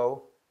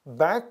also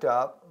backed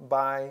up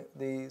by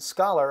the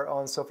scholar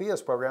on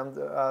Sophia's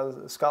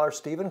program, scholar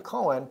Stephen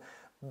Cohen,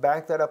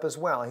 backed that up as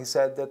well. He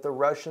said that the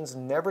Russians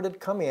never did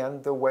come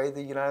in the way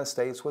the United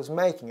States was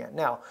making it.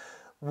 Now,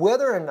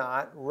 whether or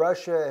not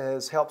Russia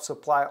has helped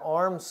supply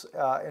arms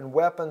and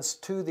weapons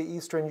to the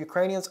eastern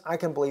Ukrainians, I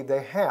can believe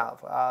they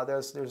have.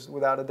 There's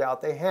without a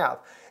doubt they have.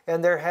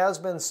 And there has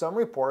been some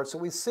reports that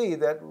we see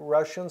that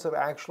Russians have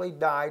actually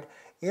died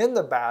in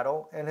the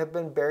battle and have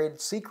been buried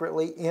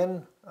secretly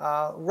in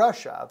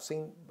Russia. I've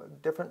seen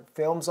different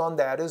films on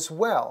that as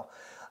well.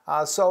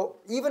 So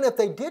even if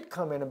they did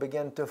come in and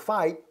begin to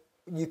fight,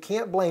 you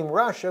can't blame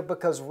Russia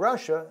because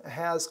Russia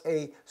has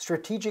a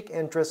strategic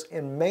interest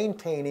in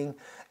maintaining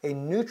a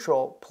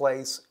neutral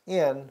place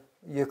in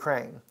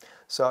Ukraine.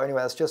 So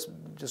anyway, let's just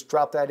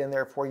drop that in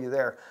there for you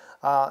there.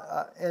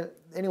 And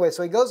anyway,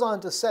 so he goes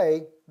on to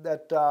say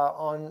that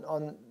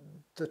on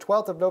the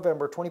 12th of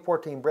November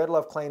 2014,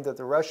 Breedlove claimed that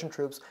the Russian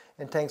troops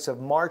and tanks have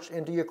marched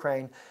into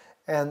Ukraine,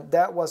 and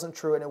that wasn't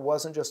true, and it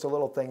wasn't just a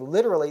little thing.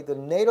 Literally, the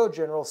NATO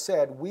general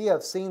said, we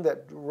have seen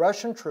that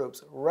Russian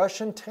troops,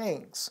 Russian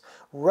tanks,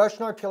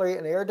 Russian artillery,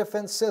 and air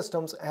defense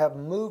systems have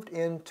moved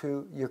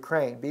into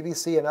Ukraine.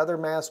 BBC and other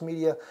mass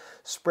media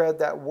spread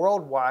that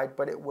worldwide,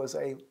 but it was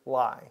a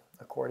lie,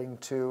 according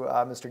to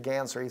Mr.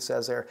 Ganser, he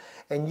says there.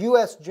 And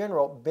U.S.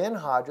 General Ben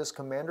Hodges,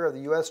 commander of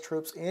the U.S.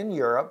 troops in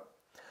Europe,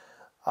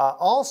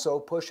 also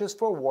pushes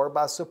for war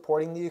by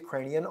supporting the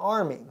Ukrainian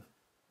army.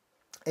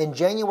 In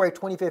January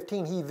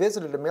 2015, he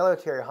visited a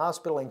military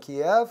hospital in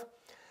Kiev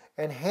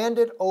and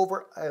handed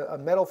over a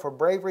medal for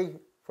bravery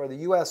for the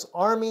U.S.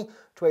 Army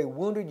to a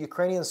wounded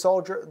Ukrainian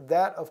soldier.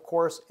 That, of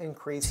course,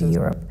 increases to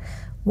Europe.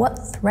 What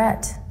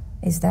threat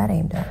is that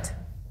aimed at?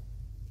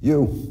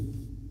 You're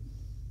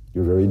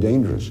very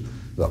dangerous.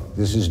 Look,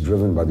 this is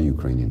driven by the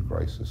Ukrainian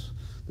crisis.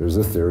 There's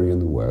a theory in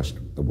the West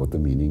of what the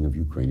meaning of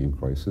Ukrainian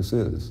crisis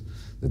is,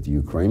 that the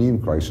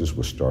Ukrainian crisis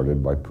was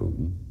started by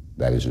Putin.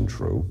 That isn't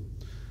true,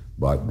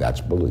 but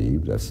that's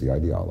believed, that's the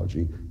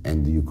ideology,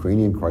 and the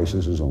Ukrainian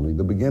crisis is only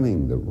the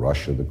beginning, that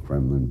Russia, the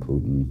Kremlin,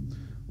 Putin,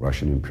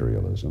 Russian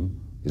imperialism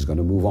is going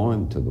to move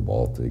on to the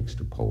Baltics,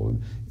 to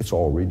Poland. It's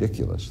all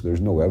ridiculous.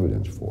 There's no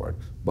evidence for it.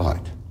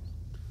 But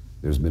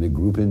there's been a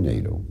group in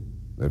NATO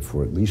that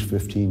for at least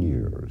 15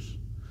 years,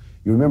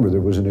 you remember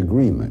there was an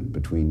agreement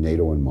between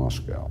NATO and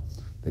Moscow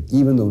that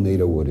even though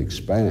NATO would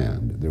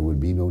expand, there would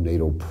be no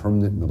NATO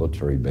permanent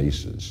military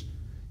bases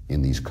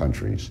in these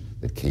countries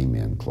that came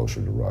in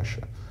closer to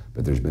Russia.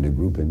 But there's been a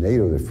group in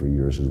NATO that for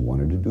years has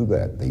wanted to do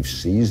that. They've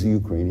seized the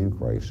Ukrainian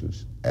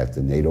crisis at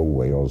the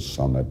NATO-Wales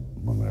summit,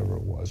 whenever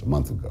it was, a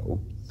month ago,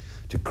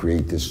 to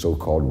create this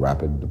so-called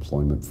rapid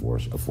deployment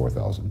force of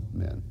 4,000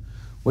 men.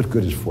 What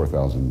good is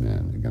 4,000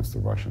 men against the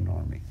Russian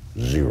army?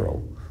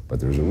 Zero. But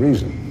there's a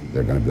reason.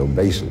 They're going to build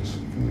bases,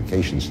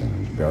 communication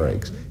centers,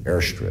 barracks,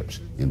 airstrips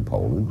in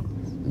Poland,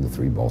 in the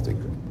 3 Baltic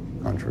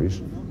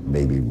countries,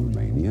 maybe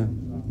Romania.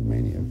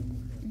 Romania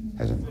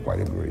hasn't quite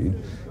agreed.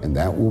 And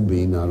that will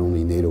be not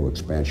only NATO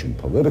expansion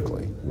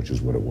politically, which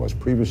is what it was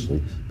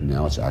previously, but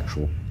now it's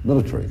actual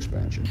military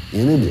expansion.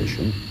 In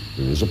addition,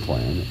 there is a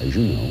plan, as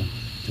you know,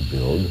 to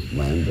build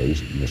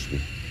land-based missile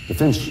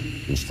defense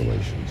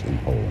installations in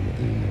Poland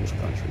and in those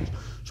countries.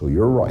 So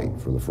you're right,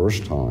 for the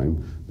first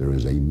time, there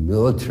is a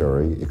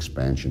military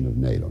expansion of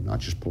NATO, not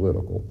just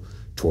political,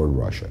 toward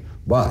Russia.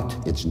 But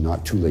it's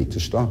not too late to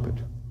stop it.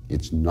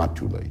 It's not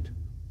too late.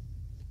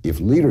 If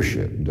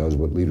leadership does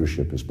what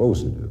leadership is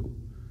supposed to do,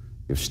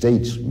 if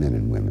statesmen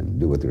and women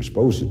do what they're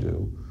supposed to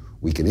do,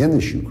 we can end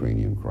this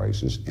Ukrainian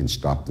crisis and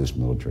stop this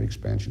military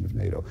expansion of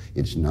NATO.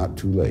 It's not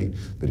too late,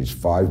 but it's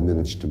 5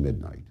 minutes to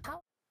midnight.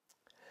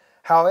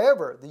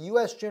 However, the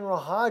U.S. General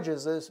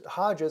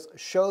Hodges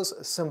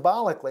shows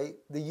symbolically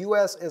the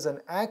U.S. is an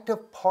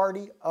active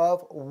party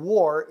of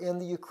war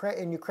in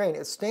Ukraine.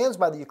 It stands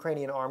by the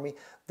Ukrainian army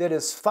that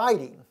is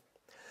fighting.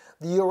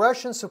 The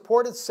Russians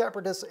supported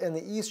separatists in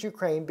the East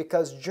Ukraine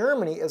because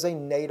Germany is a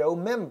NATO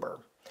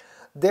member.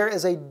 There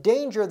is a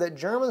danger that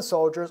German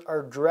soldiers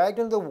are dragged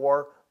into the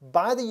war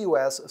by the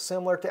U.S.,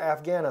 similar to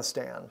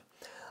Afghanistan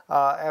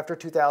after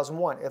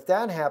 2001. If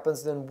that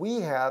happens, then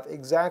we have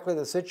exactly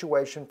the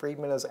situation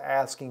Friedman is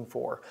asking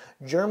for.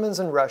 Germans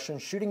and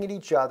Russians shooting at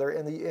each other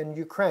in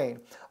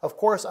Ukraine. Of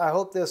course, I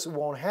hope this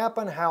won't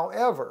happen.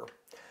 However,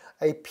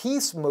 a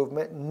peace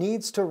movement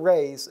needs to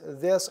raise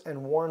this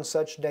and warn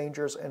such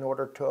dangers in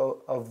order to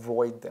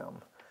avoid them.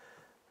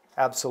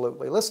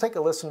 Absolutely. Let's take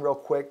a listen real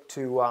quick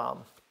to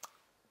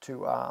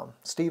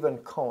Stephen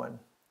Cohen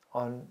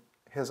on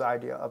his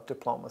idea of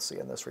diplomacy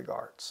in this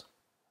regards.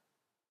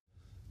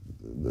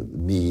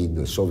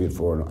 The Soviet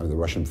foreign, the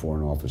Russian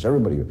foreign office,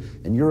 everybody,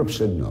 and Europe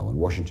said no, and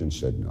Washington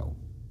said no.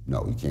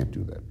 No, you can't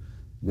do that.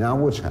 Now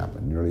what's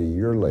happened? Nearly a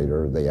year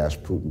later, they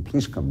asked Putin,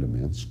 please come to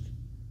Minsk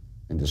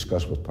and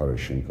discuss with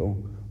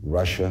Poroshenko,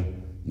 Russia,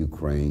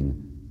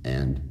 Ukraine,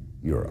 and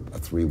Europe, a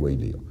 3-way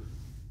deal.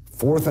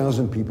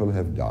 4,000 people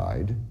have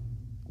died.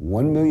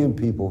 1 million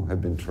people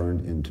have been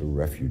turned into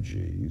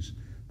refugees.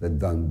 The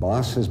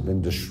Donbass has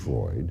been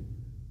destroyed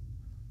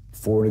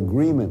for an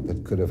agreement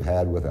that could have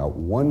had without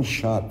one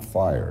shot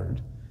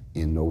fired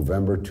in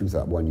November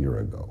 1 year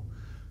ago.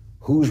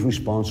 Who's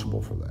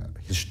responsible for that?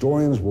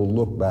 Historians will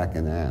look back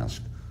and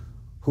ask,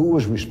 who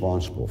was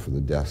responsible for the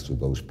deaths of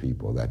those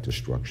people, that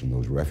destruction,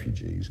 those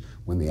refugees,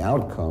 when the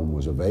outcome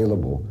was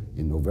available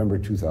in November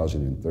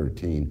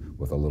 2013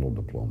 with a little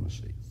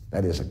diplomacy?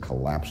 That is a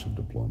collapse of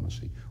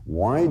diplomacy.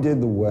 Why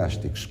did the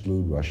West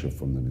exclude Russia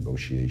from the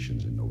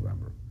negotiations in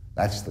November?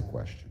 That's the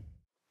question.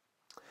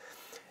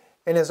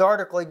 In his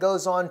article, he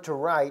goes on to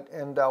write,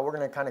 and we're going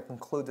to kind of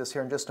conclude this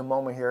here in just a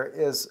moment here,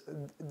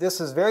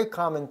 this is a very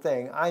common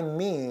thing. I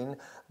mean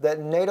that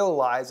NATO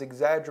lies,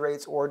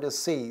 exaggerates, or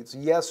deceives.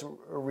 Yes,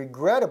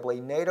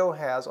 regrettably, NATO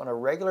has on a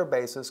regular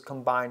basis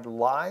combined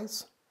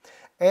lies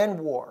and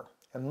war.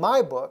 In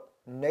my book,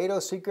 NATO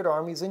Secret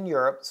Armies in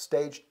Europe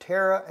Staged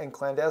Terror and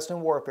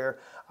Clandestine Warfare,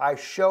 I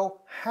show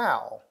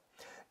how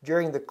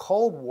during the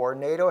Cold War,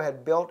 NATO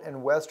had built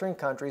in Western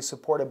countries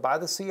supported by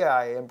the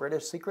CIA and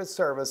British Secret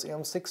Service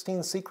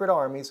M16 secret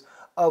armies,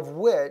 of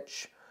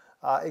which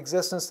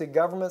existence the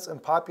governments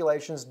and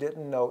populations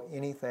didn't know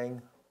anything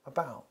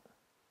about.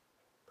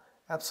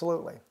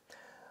 Absolutely.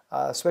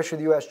 Especially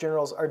the U.S.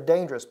 generals are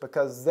dangerous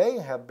because they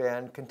have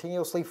been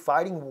continuously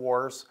fighting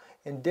wars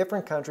in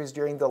different countries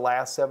during the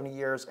last 70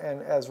 years,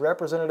 and as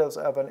representatives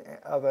of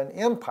an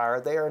empire,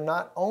 they are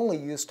not only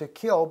used to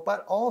kill,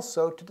 but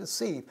also to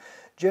deceive.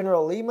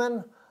 General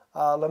Lehman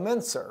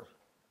Lemenser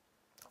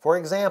for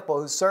example,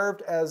 who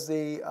served as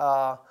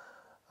the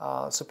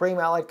Supreme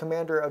Allied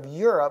Commander of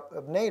Europe,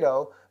 of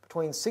NATO,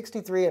 between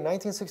 63 and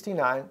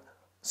 1969.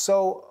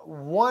 So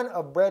one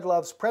of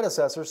Breedlove's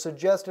predecessors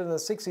suggested in the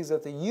 60s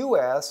that the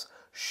U.S.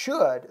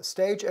 should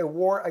stage a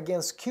war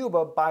against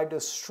Cuba by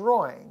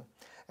destroying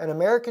an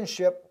American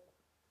ship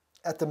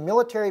at the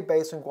military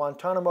base in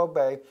Guantanamo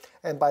Bay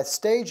and by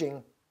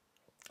staging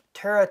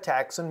terror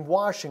attacks in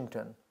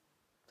Washington.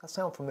 Does that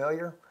sound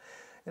familiar?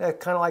 You know,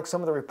 kind of like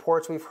some of the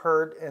reports we've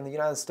heard in the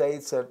United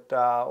States that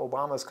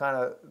Obama's kind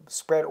of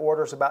spread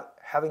orders about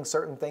having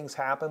certain things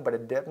happen, but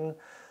it didn't.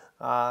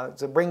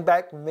 Does it bring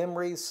back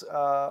memories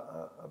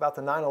about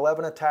the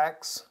 9/11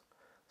 attacks?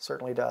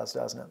 Certainly does,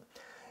 doesn't it?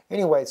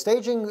 Anyway,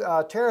 staging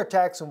terror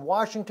attacks in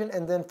Washington,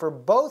 and then for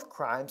both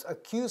crimes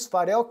accused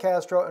Fidel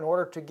Castro in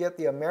order to get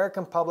the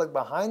American public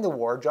behind the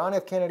war. John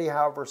F. Kennedy,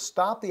 however,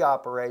 stopped the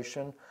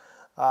operation,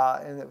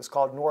 and it was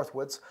called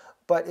Northwoods,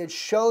 but it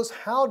shows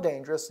how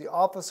dangerous the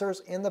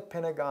officers in the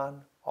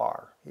Pentagon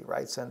are, he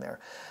writes in there.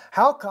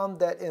 How come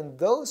that in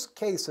those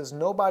cases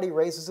nobody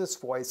raises its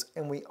voice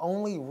and we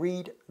only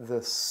read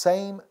the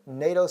same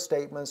NATO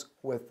statements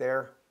with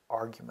their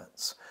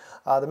arguments?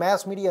 The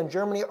mass media in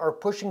Germany are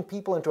pushing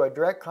people into a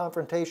direct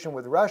confrontation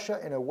with Russia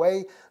in a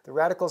way the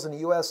radicals in the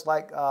U.S.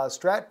 like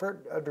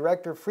Stratford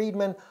Director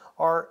Friedman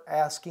are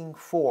asking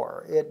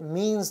for. It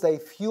means they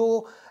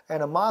fuel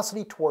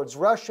animosity towards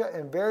Russia,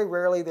 and very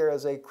rarely there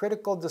is a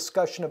critical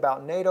discussion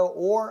about NATO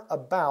or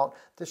about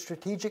the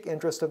strategic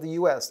interest of the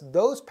U.S.,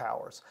 those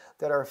powers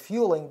that are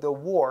fueling the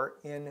war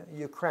in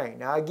Ukraine.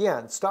 Now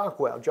again,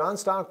 John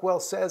Stockwell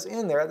says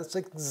in there that's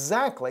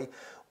exactly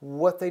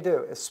what they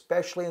do,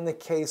 especially in the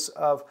case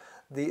of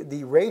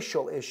the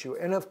racial issue.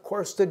 And of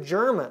course the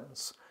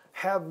Germans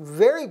have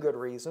very good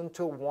reason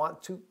to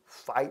want to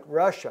fight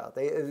Russia.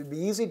 It would be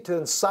easy to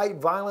incite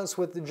violence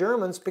with the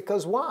Germans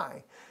because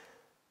why?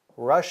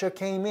 Russia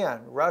came in.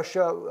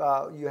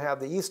 Russia, you have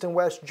the East and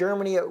West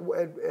Germany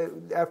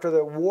after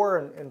the war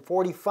in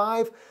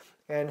 1945,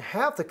 and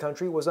half the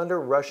country was under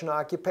Russian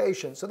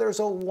occupation. So there's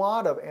a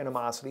lot of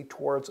animosity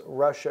towards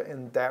Russia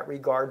in that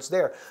regards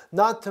there.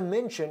 Not to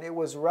mention it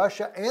was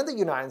Russia and the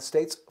United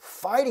States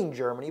fighting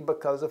Germany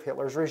because of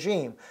Hitler's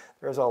regime.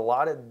 There's a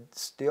lot of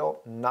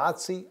still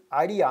Nazi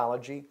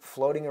ideology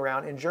floating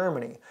around in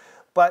Germany.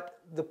 But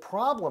the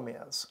problem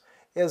is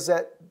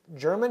that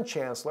German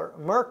Chancellor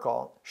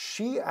Merkel,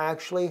 she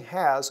actually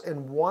has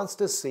and wants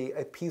to see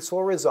a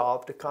peaceful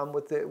resolve to come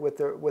with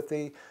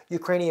the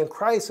Ukrainian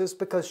crisis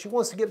because she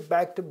wants to get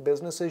back to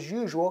business as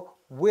usual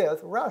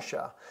with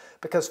Russia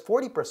because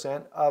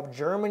 40% of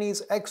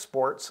Germany's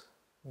exports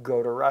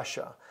go to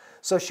Russia.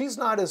 So she's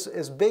not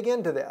as big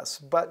into this,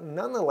 but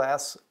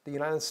nonetheless, the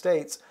United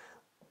States,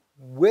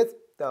 with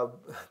the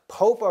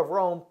Pope of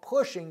Rome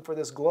pushing for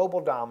this global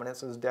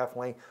dominance, is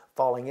definitely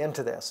falling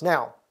into this.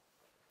 Now,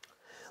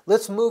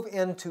 let's move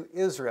into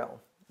Israel.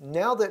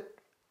 Now that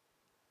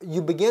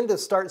you begin to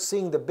start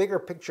seeing the bigger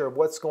picture of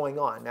what's going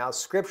on. Now,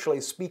 scripturally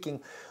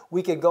speaking,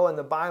 we could go in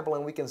the Bible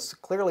and we can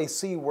clearly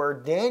see where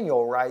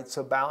Daniel writes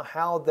about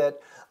how that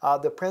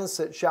the prince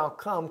that shall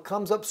come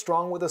comes up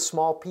strong with a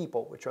small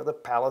people, which are the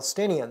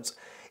Palestinians.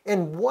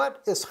 And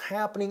what is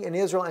happening in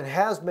Israel and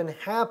has been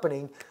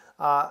happening,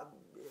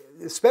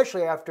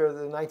 especially after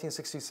the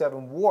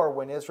 1967 war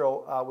when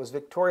Israel was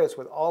victorious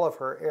with all of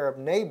her Arab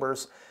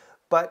neighbors,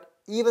 but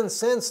even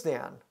since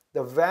then,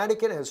 the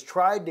Vatican has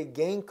tried to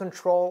gain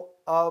control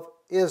of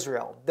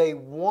Israel. They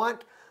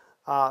want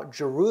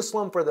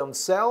Jerusalem for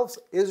themselves.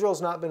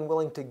 Israel's not been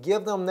willing to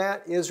give them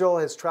that. Israel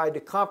has tried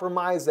to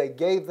compromise. They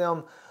gave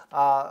them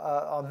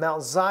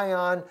Mount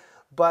Zion,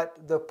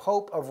 but the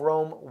Pope of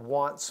Rome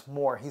wants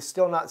more. He's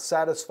still not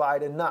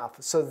satisfied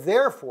enough. So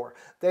therefore,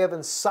 they have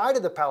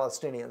incited the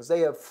Palestinians.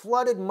 They have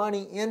flooded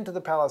money into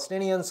the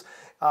Palestinians,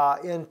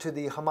 into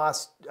the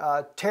Hamas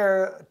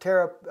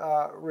terror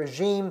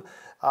regime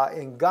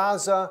in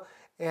Gaza,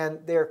 and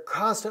they're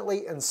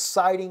constantly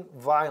inciting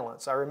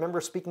violence. I remember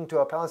speaking to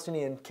a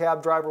Palestinian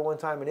cab driver one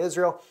time in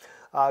Israel.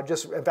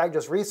 In fact,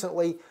 just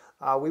recently,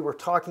 we were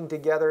talking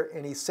together,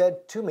 and he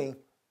said to me,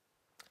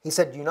 he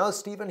said, you know,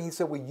 Stephen, he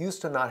said, we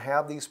used to not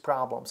have these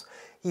problems.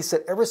 He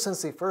said, ever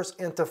since the first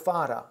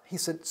Intifada, he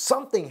said,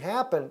 something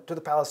happened to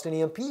the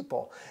Palestinian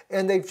people,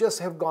 and they just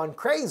have gone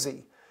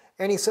crazy.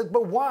 And he said,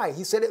 but why?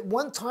 He said, at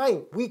one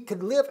time, we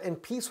could live in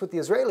peace with the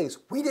Israelis.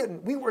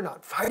 We were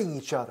not fighting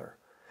each other.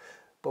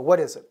 But what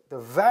is it? The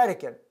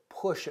Vatican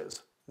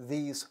pushes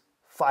these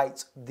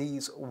fights,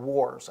 these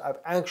wars. I've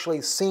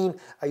actually seen,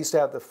 I used to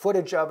have the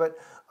footage of it,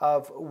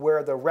 of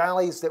where the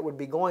rallies that would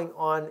be going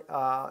on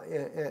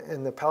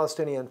in the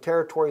Palestinian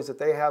territories that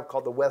they have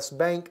called the West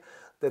Bank,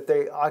 that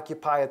they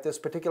occupy at this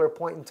particular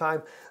point in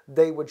time,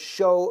 they would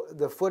show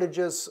the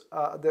footages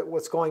that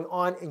what's going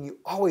on, and you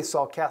always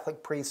saw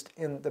Catholic priests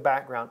in the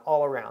background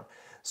all around.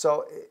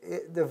 So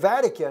the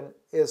Vatican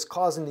is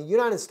causing the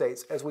United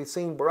States, as we've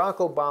seen Barack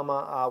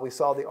Obama, we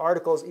saw the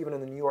articles even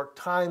in the New York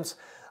Times,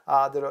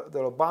 that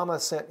Obama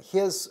sent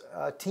his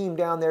team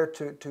down there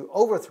to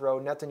overthrow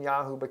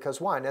Netanyahu,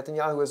 because why?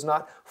 Netanyahu is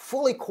not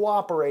fully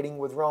cooperating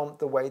with Rome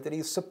the way that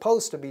he's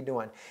supposed to be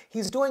doing.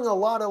 He's doing a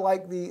lot of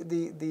like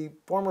the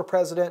former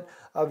president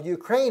of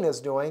Ukraine is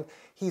doing.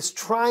 He's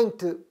trying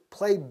to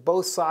play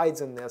both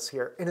sides in this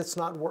here, and it's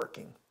not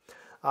working.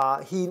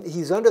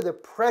 He's under the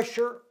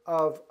pressure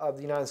of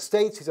the United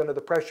States. He's under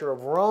the pressure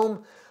of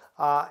Rome.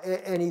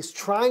 And he's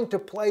trying to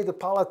play the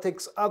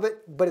politics of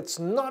it, but it's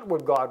not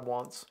what God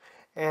wants.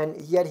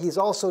 And yet he's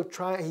also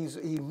trying, he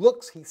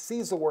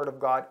sees the word of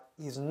God.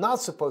 He's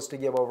not supposed to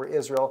give over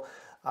Israel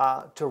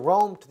to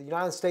Rome, to the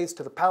United States,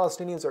 to the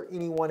Palestinians, or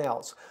anyone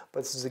else.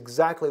 But this is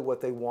exactly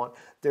what they want.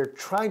 They're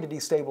trying to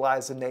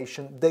destabilize the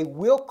nation. They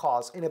will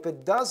cause, and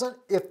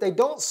if they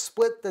don't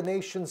split the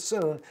nation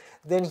soon,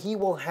 then he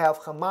will have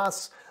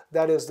Hamas,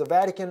 that is the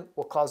Vatican,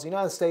 will cause the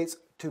United States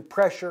to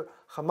pressure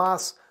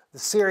Hamas, the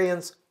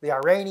Syrians, the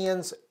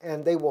Iranians,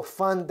 and they will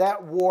fund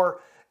that war,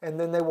 and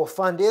then they will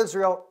fund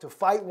Israel to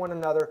fight one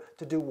another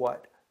to do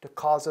what? To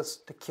cause us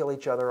to kill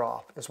each other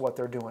off, is what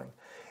they're doing.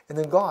 And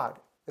then God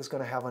is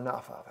going to have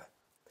enough of it.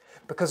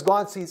 Because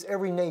God sees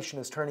every nation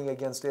is turning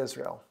against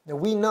Israel. Now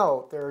we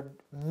know there are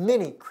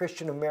many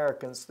Christian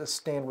Americans that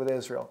stand with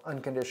Israel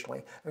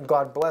unconditionally, and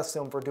God bless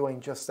them for doing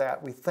just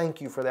that. We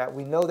thank you for that.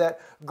 We know that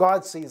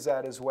God sees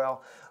that as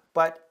well.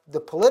 But the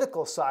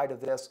political side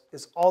of this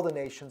is all the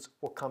nations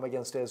will come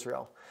against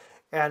Israel.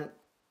 And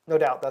no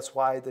doubt that's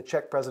why the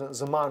Czech President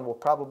Zeman will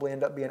probably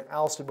end up being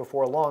ousted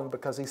before long,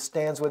 because he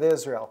stands with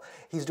Israel.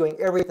 He's doing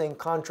everything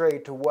contrary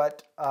to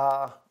what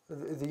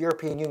the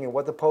European Union,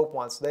 what the Pope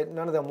wants.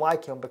 None of them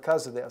like him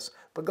because of this.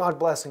 But God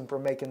bless him for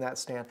making that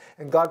stand.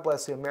 And God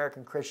bless the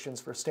American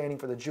Christians for standing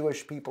for the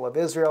Jewish people of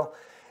Israel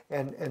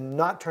and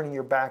not turning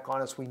your back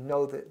on us. We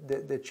know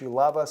that you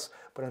love us,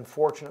 but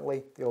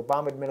unfortunately, the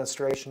Obama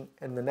administration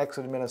and the next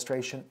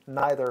administration,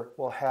 neither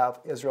will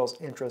have Israel's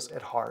interests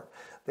at heart.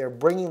 They're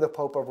bringing the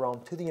Pope of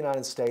Rome to the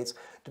United States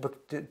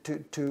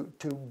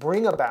to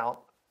bring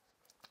about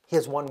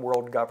his one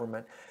world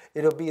government.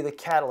 It'll be the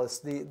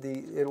catalyst.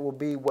 It will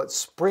be what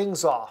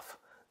springs off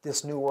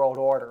this new world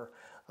order.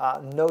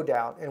 No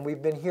doubt. And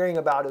we've been hearing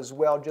about as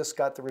well, just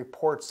got the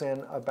reports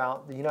in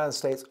about the United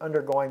States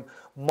undergoing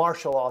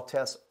martial law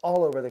tests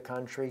all over the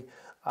country,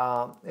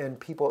 and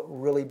people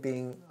really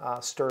being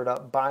stirred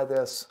up by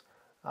this.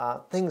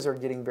 Things are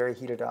getting very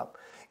heated up.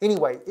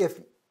 Anyway,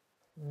 if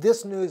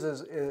this news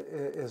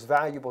is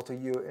valuable to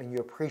you and you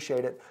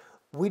appreciate it,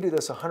 we do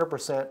this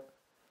 100%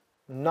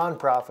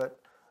 nonprofit.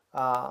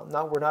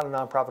 We're not a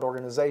nonprofit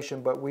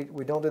organization, but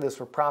we don't do this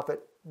for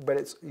profit. But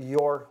it's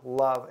your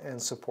love and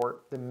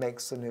support that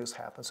makes the news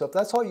happen. So if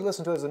that's all you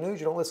listen to as the news,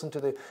 you don't listen to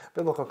the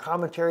biblical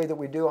commentary that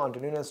we do on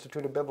Danuna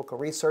Institute of Biblical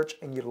Research,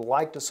 and you'd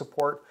like to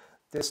support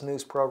this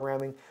news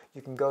programming,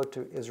 you can go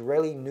to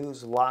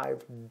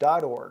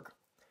IsraeliNewsLive.org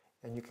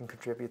and you can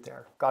contribute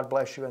there. God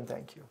bless you and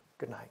thank you.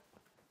 Good night.